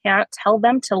you can't tell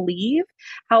them to leave,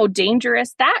 how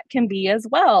dangerous that can be as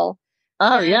well.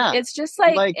 Oh, yeah. It's just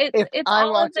like if it's I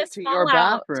all walked of this into your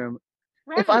bathroom,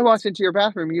 if I walked into your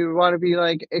bathroom, you would want to be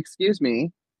like, excuse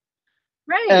me.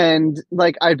 Right. And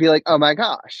I'd be like, oh my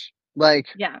gosh,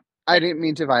 yeah, I didn't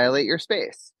mean to violate your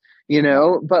space,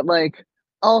 but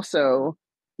also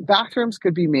bathrooms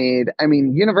could be made. I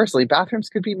mean, universally, bathrooms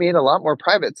could be made a lot more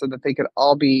private so that they could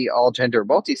all be all gender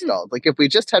multi-stalled. Like if we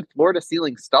just had floor to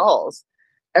ceiling stalls,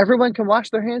 everyone can wash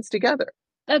their hands together.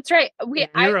 That's right.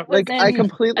 I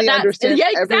completely understand. Yeah,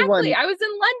 exactly. Everyone. I was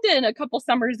in London a couple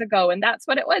summers ago, and that's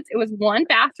what it was. It was one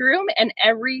bathroom, and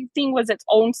everything was its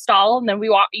own stall, and then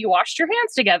you washed your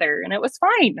hands together, and it was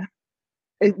fine.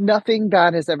 Nothing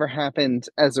bad has ever happened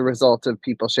as a result of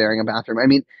people sharing a bathroom. I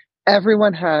mean,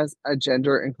 everyone has a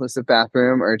gender inclusive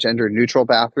bathroom or a gender neutral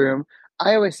bathroom.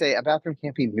 I always say a bathroom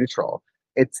can't be neutral.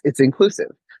 It's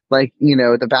inclusive.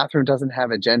 The bathroom doesn't have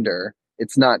a gender.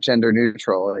 It's not gender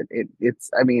neutral. It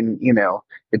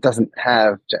doesn't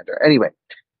have gender. Anyway,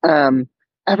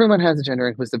 everyone has a gender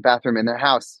inclusive bathroom in their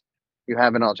house. You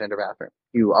have an all gender bathroom.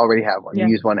 You already have one. Yeah.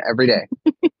 You use one every day.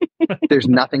 There's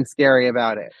nothing scary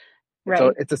about it. Right.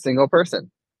 So it's a single person,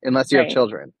 unless you have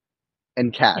children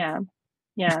and cats. Yeah.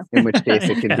 Yeah. In which case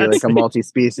it can be like a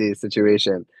multi-species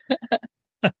situation.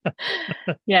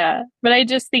 Yeah. But I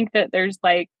just think that there's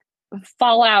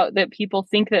fallout that people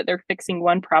think that they're fixing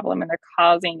one problem and they're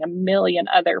causing a million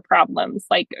other problems.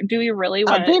 Do we really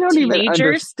want they don't even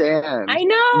understand? I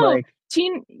know.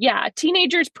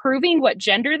 Teenagers proving what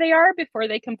gender they are before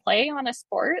they can play on a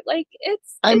sport.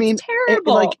 It's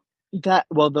terrible.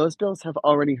 Those bills have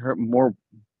already hurt more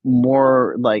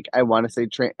I want to say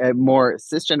more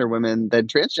cisgender women than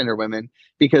transgender women,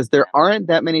 because there aren't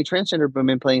that many transgender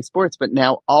women playing sports, but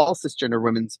now all cisgender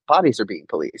women's bodies are being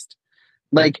policed.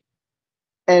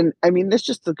 And I mean, this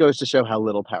just goes to show how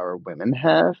little power women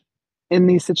have in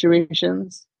these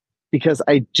situations, because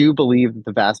I do believe that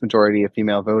the vast majority of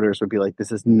female voters would be like,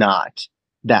 this is not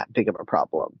that big of a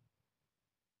problem.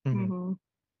 Mm-hmm.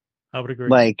 I would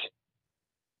agree.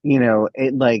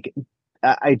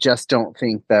 I just don't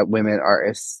think that women are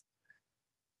as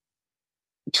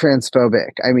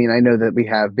transphobic. I mean, I know that we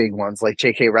have big ones like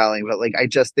J.K. Rowling, but I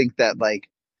just think that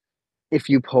if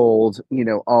you polled,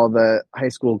 all the high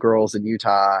school girls in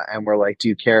Utah and were like, do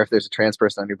you care if there's a trans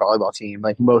person on your volleyball team?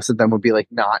 Most of them would be like,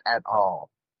 not at all.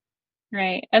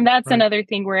 Right. And that's another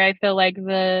thing where I feel like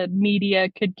the media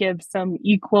could give some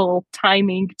equal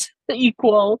timing to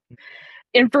equal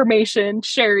information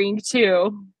sharing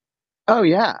too. Oh,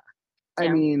 yeah. I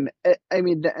mean,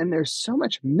 and there's so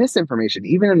much misinformation,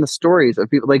 even in the stories of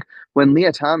people, when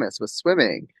Leah Thomas was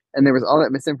swimming and there was all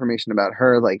that misinformation about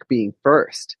her, being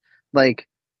first,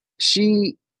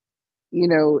 she,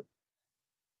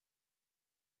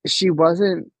 she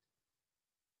wasn't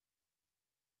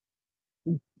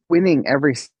winning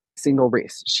every single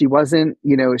race. She wasn't,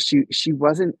 she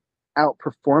wasn't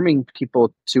outperforming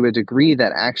people to a degree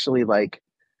that actually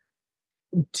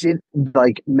did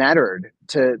mattered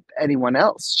to anyone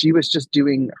else. She was just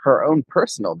doing her own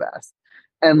personal best,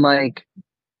 and I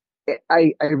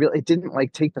really didn't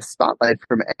take the spotlight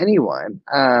from anyone,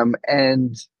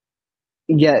 and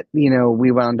yet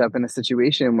we wound up in a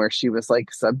situation where she was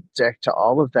subject to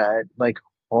all of that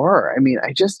horror. I mean,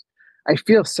 I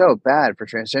feel so bad for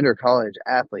transgender college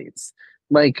athletes.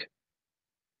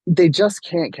 They just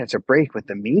can't catch a break with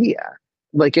the media.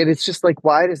 Like, and it's just like,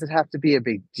 why does it have to be a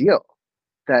big deal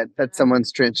that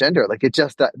someone's transgender? Like, it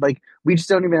just like, we just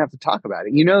don't even have to talk about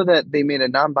it. You know that they made a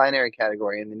non-binary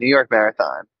category in the New York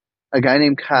Marathon. A guy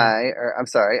named Yeah. Kai, or I'm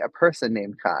sorry, a person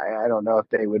named Kai. I don't know if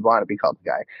they would want to be called a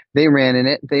guy. They ran in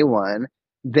it. They won.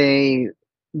 They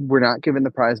were not given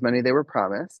the prize money they were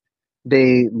promised.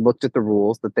 They looked at the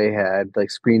rules that they had like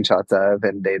screenshots of,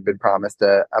 and they'd been promised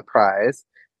a prize.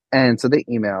 And so they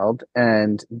emailed,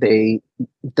 and the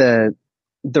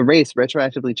the race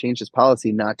retroactively changed its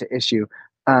policy not to issue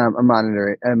a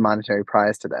monetary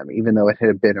prize to them, even though it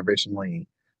had been originally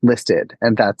listed.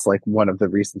 And that's like one of the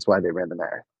reasons why they ran the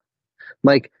marathon.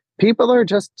 Like, people are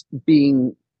just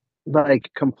being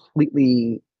like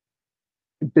completely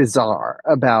bizarre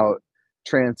about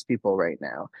trans people right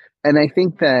now. And I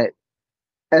think that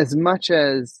as much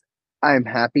as I'm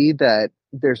happy that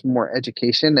there's more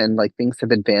education and like things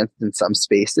have advanced in some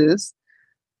spaces,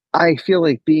 I feel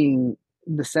like being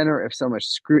the center of so much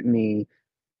scrutiny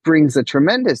brings a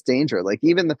tremendous danger. Like,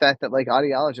 even the fact that like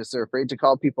audiologists are afraid to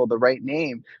call people the right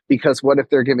name because what if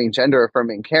they're giving gender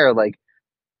affirming care? Like,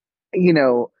 you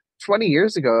know, 20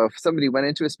 years ago, if somebody went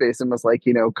into a space and was like,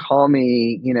 call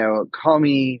me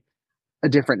a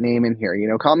different name in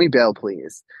here, call me Bill,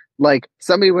 please. Like,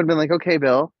 somebody would have been like, okay,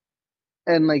 Bill,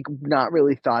 and like not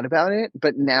really thought about it.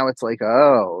 But now it's like,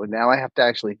 oh, now I have to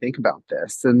actually think about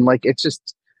this. And like, it's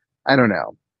just, I don't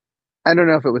know. I don't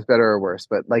know if it was better or worse,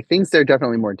 but like things are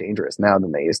definitely more dangerous now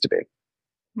than they used to be.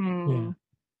 Yeah.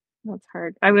 That's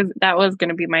hard. That was going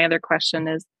to be my other question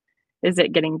is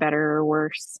it getting better or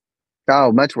worse?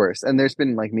 Oh, much worse. And there's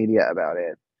been like media about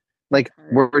it. Like,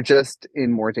 Hard. we're just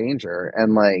in more danger.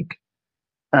 And like,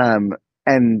 um,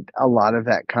 and a lot of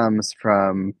that comes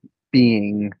from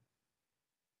being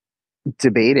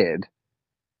debated,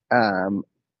 um,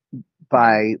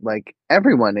 by like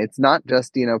everyone. It's not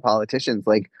just, politicians.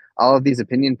 Like, all of these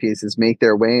opinion pieces make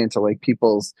their way into like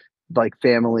people's like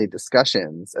family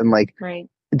discussions. And like, Right.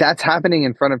 that's happening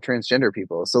in front of transgender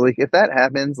people. So like, if that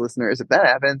happens, listeners, if that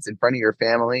happens in front of your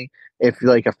family, if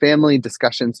like a family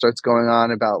discussion starts going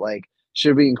on about like,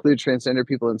 should we include transgender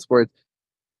people in sports?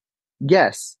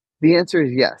 Yes. The answer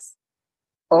is yes.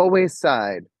 Always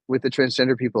side with the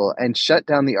transgender people and shut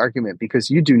down the argument, because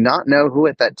you do not know who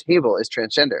at that table is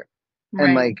transgender.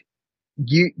 And Right. like,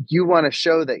 you want to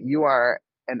show that you are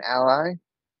an ally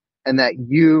and that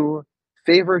you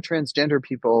favor transgender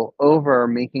people over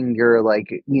making your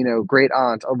like, great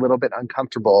aunt a little bit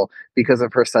uncomfortable because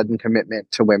of her sudden commitment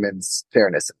to women's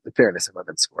fairness in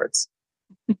women's sports.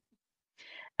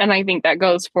 And I think that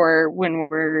goes for when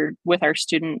we're with our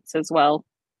students as well.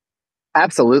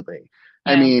 Absolutely.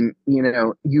 I Yeah. mean,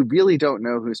 you really don't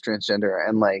know who's transgender,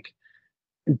 and like,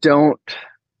 don't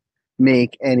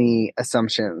make any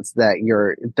assumptions that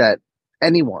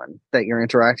anyone that you're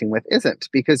interacting with isn't,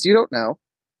 because you don't know.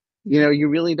 You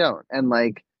really don't. And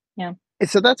like, Yeah.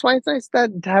 so that's why it's nice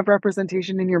that to have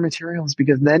representation in your materials,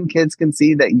 because then kids can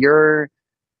see that you're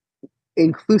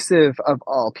inclusive of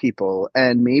all people,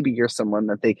 and maybe you're someone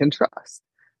that they can trust.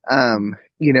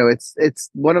 It's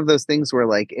one of those things where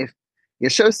like, if you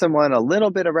show someone a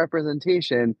little bit of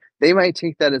representation, they might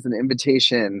take that as an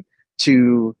invitation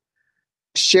to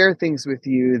share things with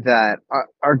you that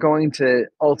are going to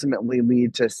ultimately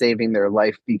lead to saving their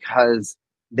life, because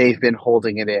they've been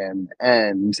holding it in.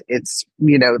 And it's,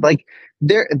 like,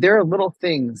 there are little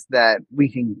things that we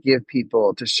can give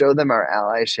people to show them our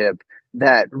allyship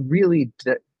that really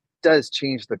does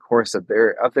change the course of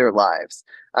their lives.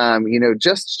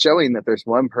 Just showing that there's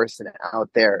one person out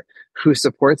there who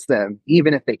supports them,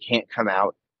 even if they can't come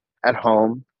out at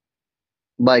home,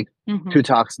 like, who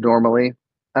talks normally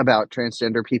about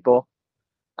transgender people.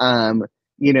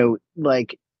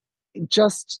 Like,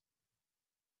 just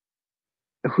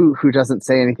who doesn't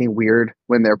say anything weird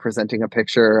when they're presenting a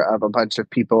picture of a bunch of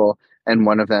people, and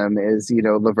one of them is,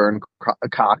 Laverne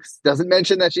Cox. Doesn't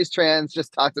mention that she's trans,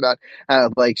 just talks about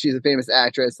like she's a famous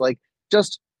actress. Like,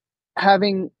 just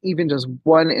having even just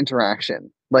one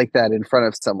interaction like that in front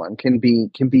of someone can be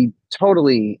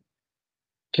totally,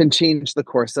 can change the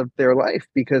course of their life,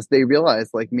 because they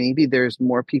realize like, maybe there's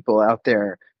more people out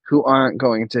there who aren't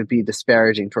going to be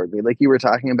disparaging toward me. Like, you were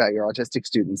talking about your autistic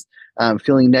students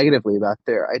feeling negatively about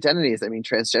their identities. I mean,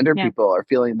 transgender people are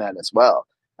feeling that as well.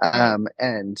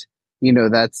 And,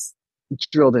 that's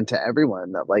drilled into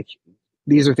everyone that like,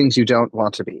 these are things you don't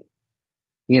want to be.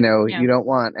 You don't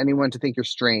want anyone to think you're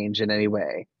strange in any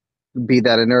way, be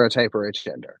that a neurotype or a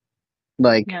gender.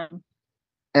 Like,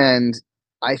 and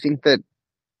I think that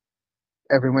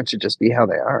everyone should just be how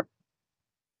they are.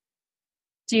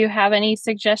 Do you have any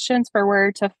suggestions for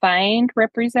where to find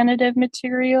representative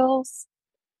materials?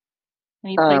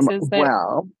 Any places that,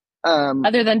 Well,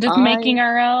 other than just making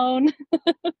our own?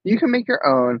 You can make your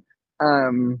own.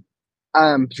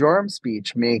 Joram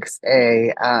Speech makes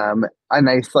a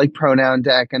nice like pronoun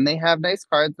deck, and they have nice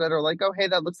cards that are like, oh hey,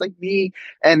 that looks like me,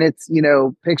 and it's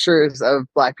pictures of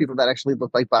Black people that actually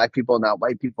look like Black people, not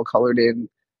white people colored in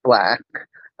black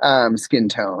skin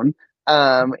tone.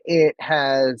 It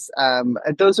has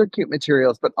those are cute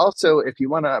materials, but also if you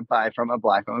want to buy from a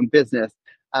Black owned business,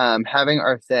 having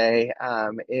Arthe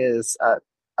is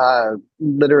a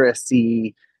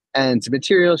literacy and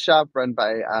material shop run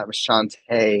by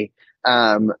Shantae.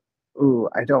 I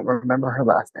don't remember her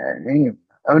last name.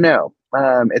 Oh no,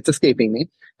 it's escaping me.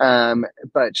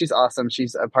 But she's awesome.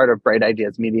 She's a part of Bright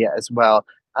Ideas Media as well.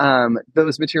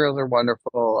 Those materials are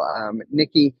wonderful.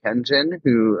 Nikki Kenjin,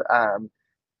 who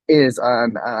is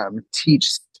on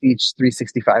Teach Speech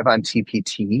 365 on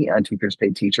TPT, on Teachers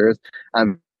Paid Teachers.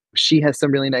 She has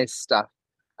some really nice stuff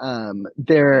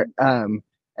there.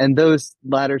 And those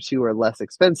latter two are less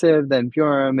expensive than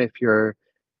Purim. If you're,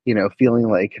 feeling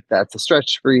like that's a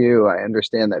stretch for you, I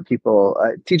understand that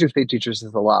Teachers Pay Teachers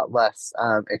is a lot less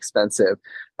expensive.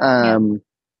 And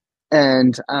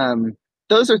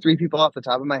those are three people off the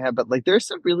top of my head, but like there's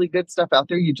some really good stuff out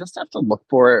there. You just have to look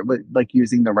for it with like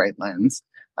using the right lens,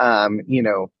 and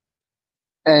you'll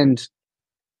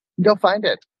find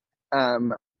it.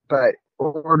 But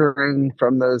ordering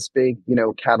from those big,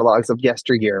 catalogs of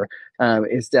yesteryear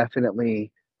is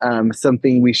definitely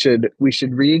something we should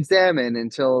re-examine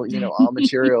until all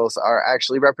materials are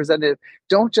actually representative.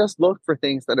 Don't just look for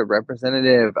things that are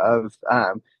representative of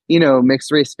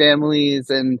mixed race families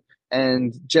and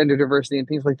gender diversity and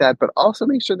things like that, but also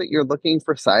make sure that you're looking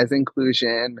for size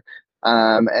inclusion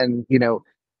and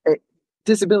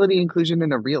disability inclusion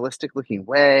in a realistic looking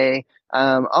way,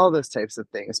 all those types of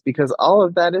things, because all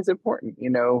of that is important.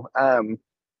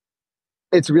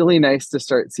 It's really nice to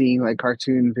start seeing like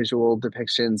cartoon visual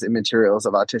depictions and materials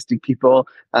of autistic people,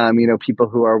 people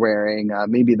who are wearing,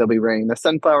 maybe they'll be wearing the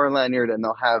sunflower lanyard and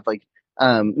they'll have like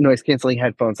noise canceling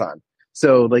headphones on.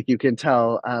 So like you can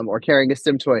tell, or carrying a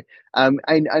STEM toy.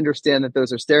 I understand that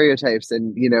those are stereotypes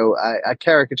and, a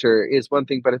caricature is one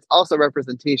thing, but it's also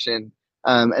representation.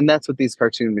 And that's what these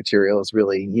cartoon materials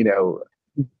really,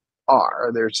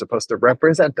 are. They're supposed to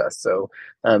represent us. So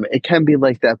it can be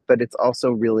like that, but it's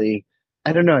also really,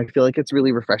 I don't know, I feel like it's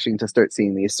really refreshing to start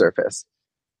seeing these surface.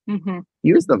 Mm-hmm.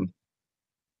 Use them.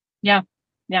 Yeah.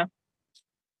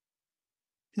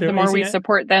 So the more we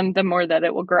support them, the more that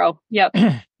it will grow. Yep.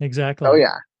 Exactly. Oh,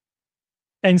 yeah.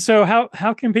 And so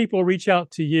how can people reach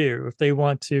out to you if they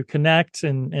want to connect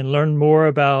and learn more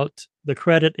about the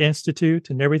Credit Institute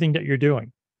and everything that you're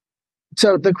doing?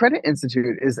 So the Credit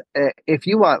Institute is, if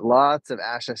you want lots of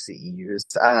ASHA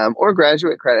CEUs or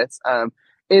graduate credits,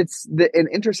 it's an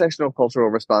intersectional cultural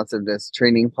responsiveness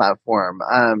training platform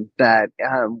that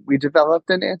we developed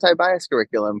an anti-bias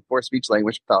curriculum for speech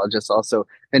language pathologists. Also,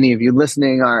 many of you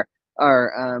listening are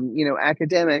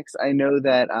academics. I know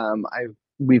that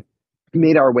we've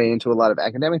made our way into a lot of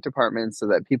academic departments so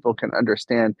that people can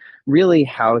understand really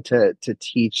how to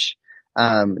teach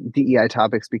DEI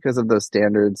topics because of those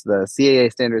standards. The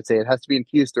CAA standards say it has to be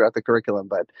infused throughout the curriculum,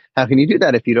 but how can you do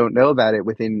that if you don't know about it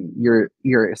within your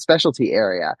specialty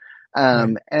area?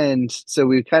 Right. And so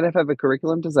we kind of have a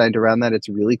curriculum designed around that. It's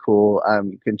really cool.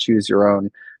 You can choose your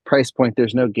own price point.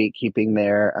 There's no gatekeeping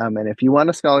there. And if you want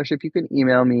a scholarship, you can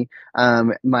email me.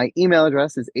 My email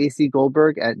address is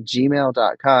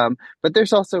acgoldberg@gmail.com, but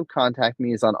there's also contact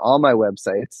me's on all my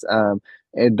websites.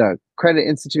 And the Credit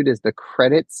Institute is the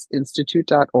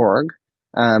creditsinstitute.org.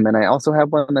 And I also have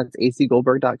one that's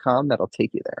acgoldberg.com that'll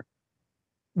take you there.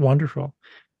 Wonderful.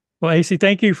 Well, AC,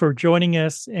 thank you for joining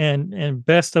us and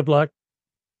best of luck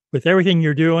with everything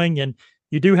you're doing. And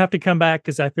you do have to come back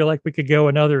because I feel like we could go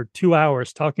another 2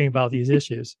 hours talking about these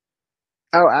issues.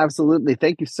 Oh, absolutely.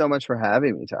 Thank you so much for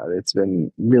having me, Todd. It's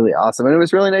been really awesome. And it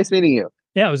was really nice meeting you.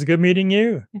 Yeah, it was good meeting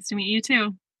you. Nice to meet you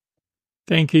too.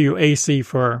 Thank you, AC,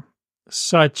 for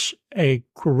such a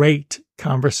great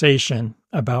conversation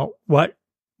about what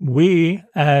we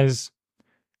as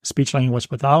speech language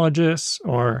pathologists,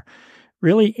 or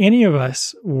really any of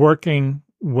us working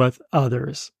with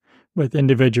others, with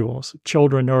individuals,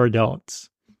 children or adults,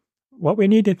 what we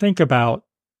need to think about,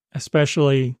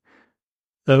 especially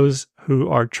those who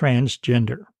are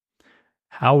transgender,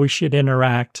 how we should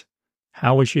interact,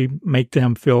 how we should make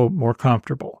them feel more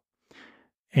comfortable.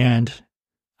 And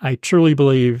I truly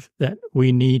believe that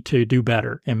we need to do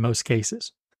better in most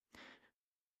cases.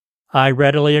 I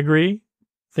readily agree.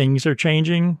 Things are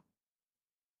changing.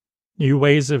 New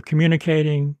ways of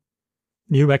communicating,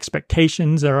 new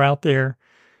expectations are out there.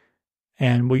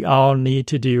 And we all need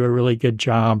to do a really good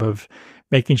job of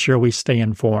making sure we stay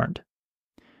informed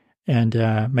and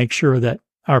make sure that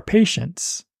our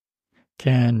patients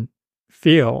can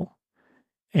feel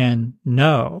and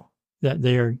know that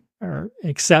they are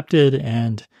accepted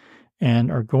and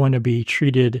are going to be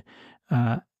treated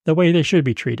the way they should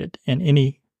be treated in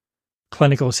any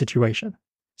clinical situation.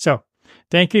 So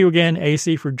thank you again,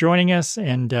 AC, for joining us.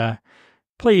 And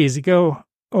please go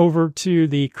over to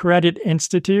the Credit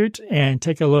Institute and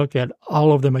take a look at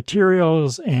all of the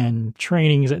materials and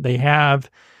trainings that they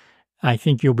have. I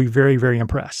think you'll be very, very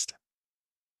impressed.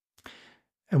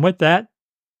 And with that,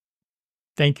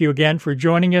 thank you again for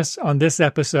joining us on this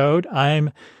episode.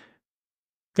 I'm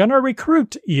going to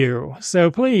recruit you.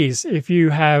 So please, if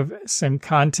you have some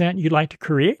content you'd like to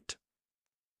create,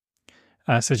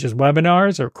 such as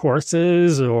webinars or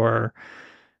courses or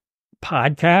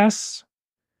podcasts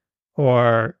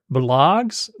or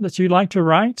blogs that you'd like to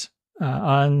write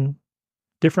on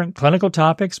different clinical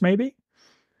topics, maybe,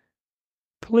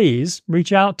 please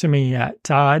reach out to me at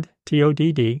Todd,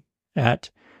 Todd, at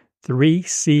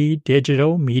 3C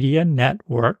Digital Media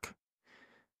Network,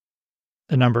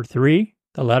 the number 3,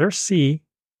 the letter C,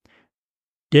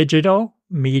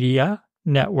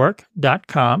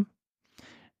 digitalmedianetwork.com,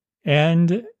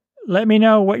 and let me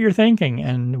know what you're thinking,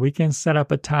 and we can set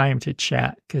up a time to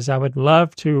chat, because I would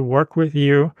love to work with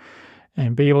you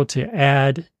and be able to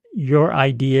add your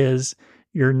ideas,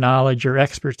 your knowledge, your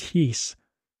expertise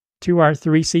to our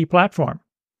 3C platform.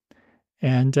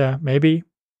 And maybe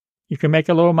you can make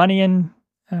a little money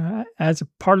as a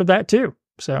part of that too.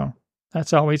 So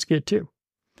that's always good too.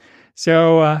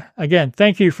 So again,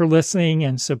 thank you for listening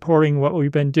and supporting what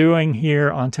we've been doing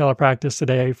here on Telepractice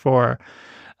Today for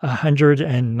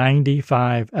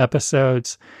 195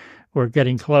 episodes. We're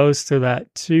getting close to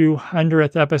that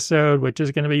 200th episode, which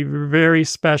is going to be very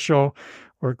special.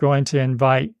 We're going to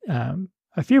invite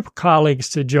a few colleagues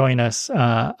to join us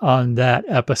on that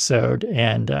episode,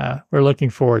 and we're looking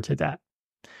forward to that.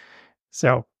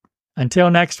 So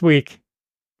until next week,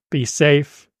 be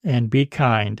safe and be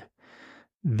kind.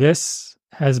 This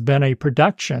has been a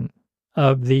production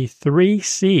of the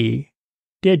 3C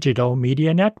Digital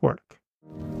Media Network.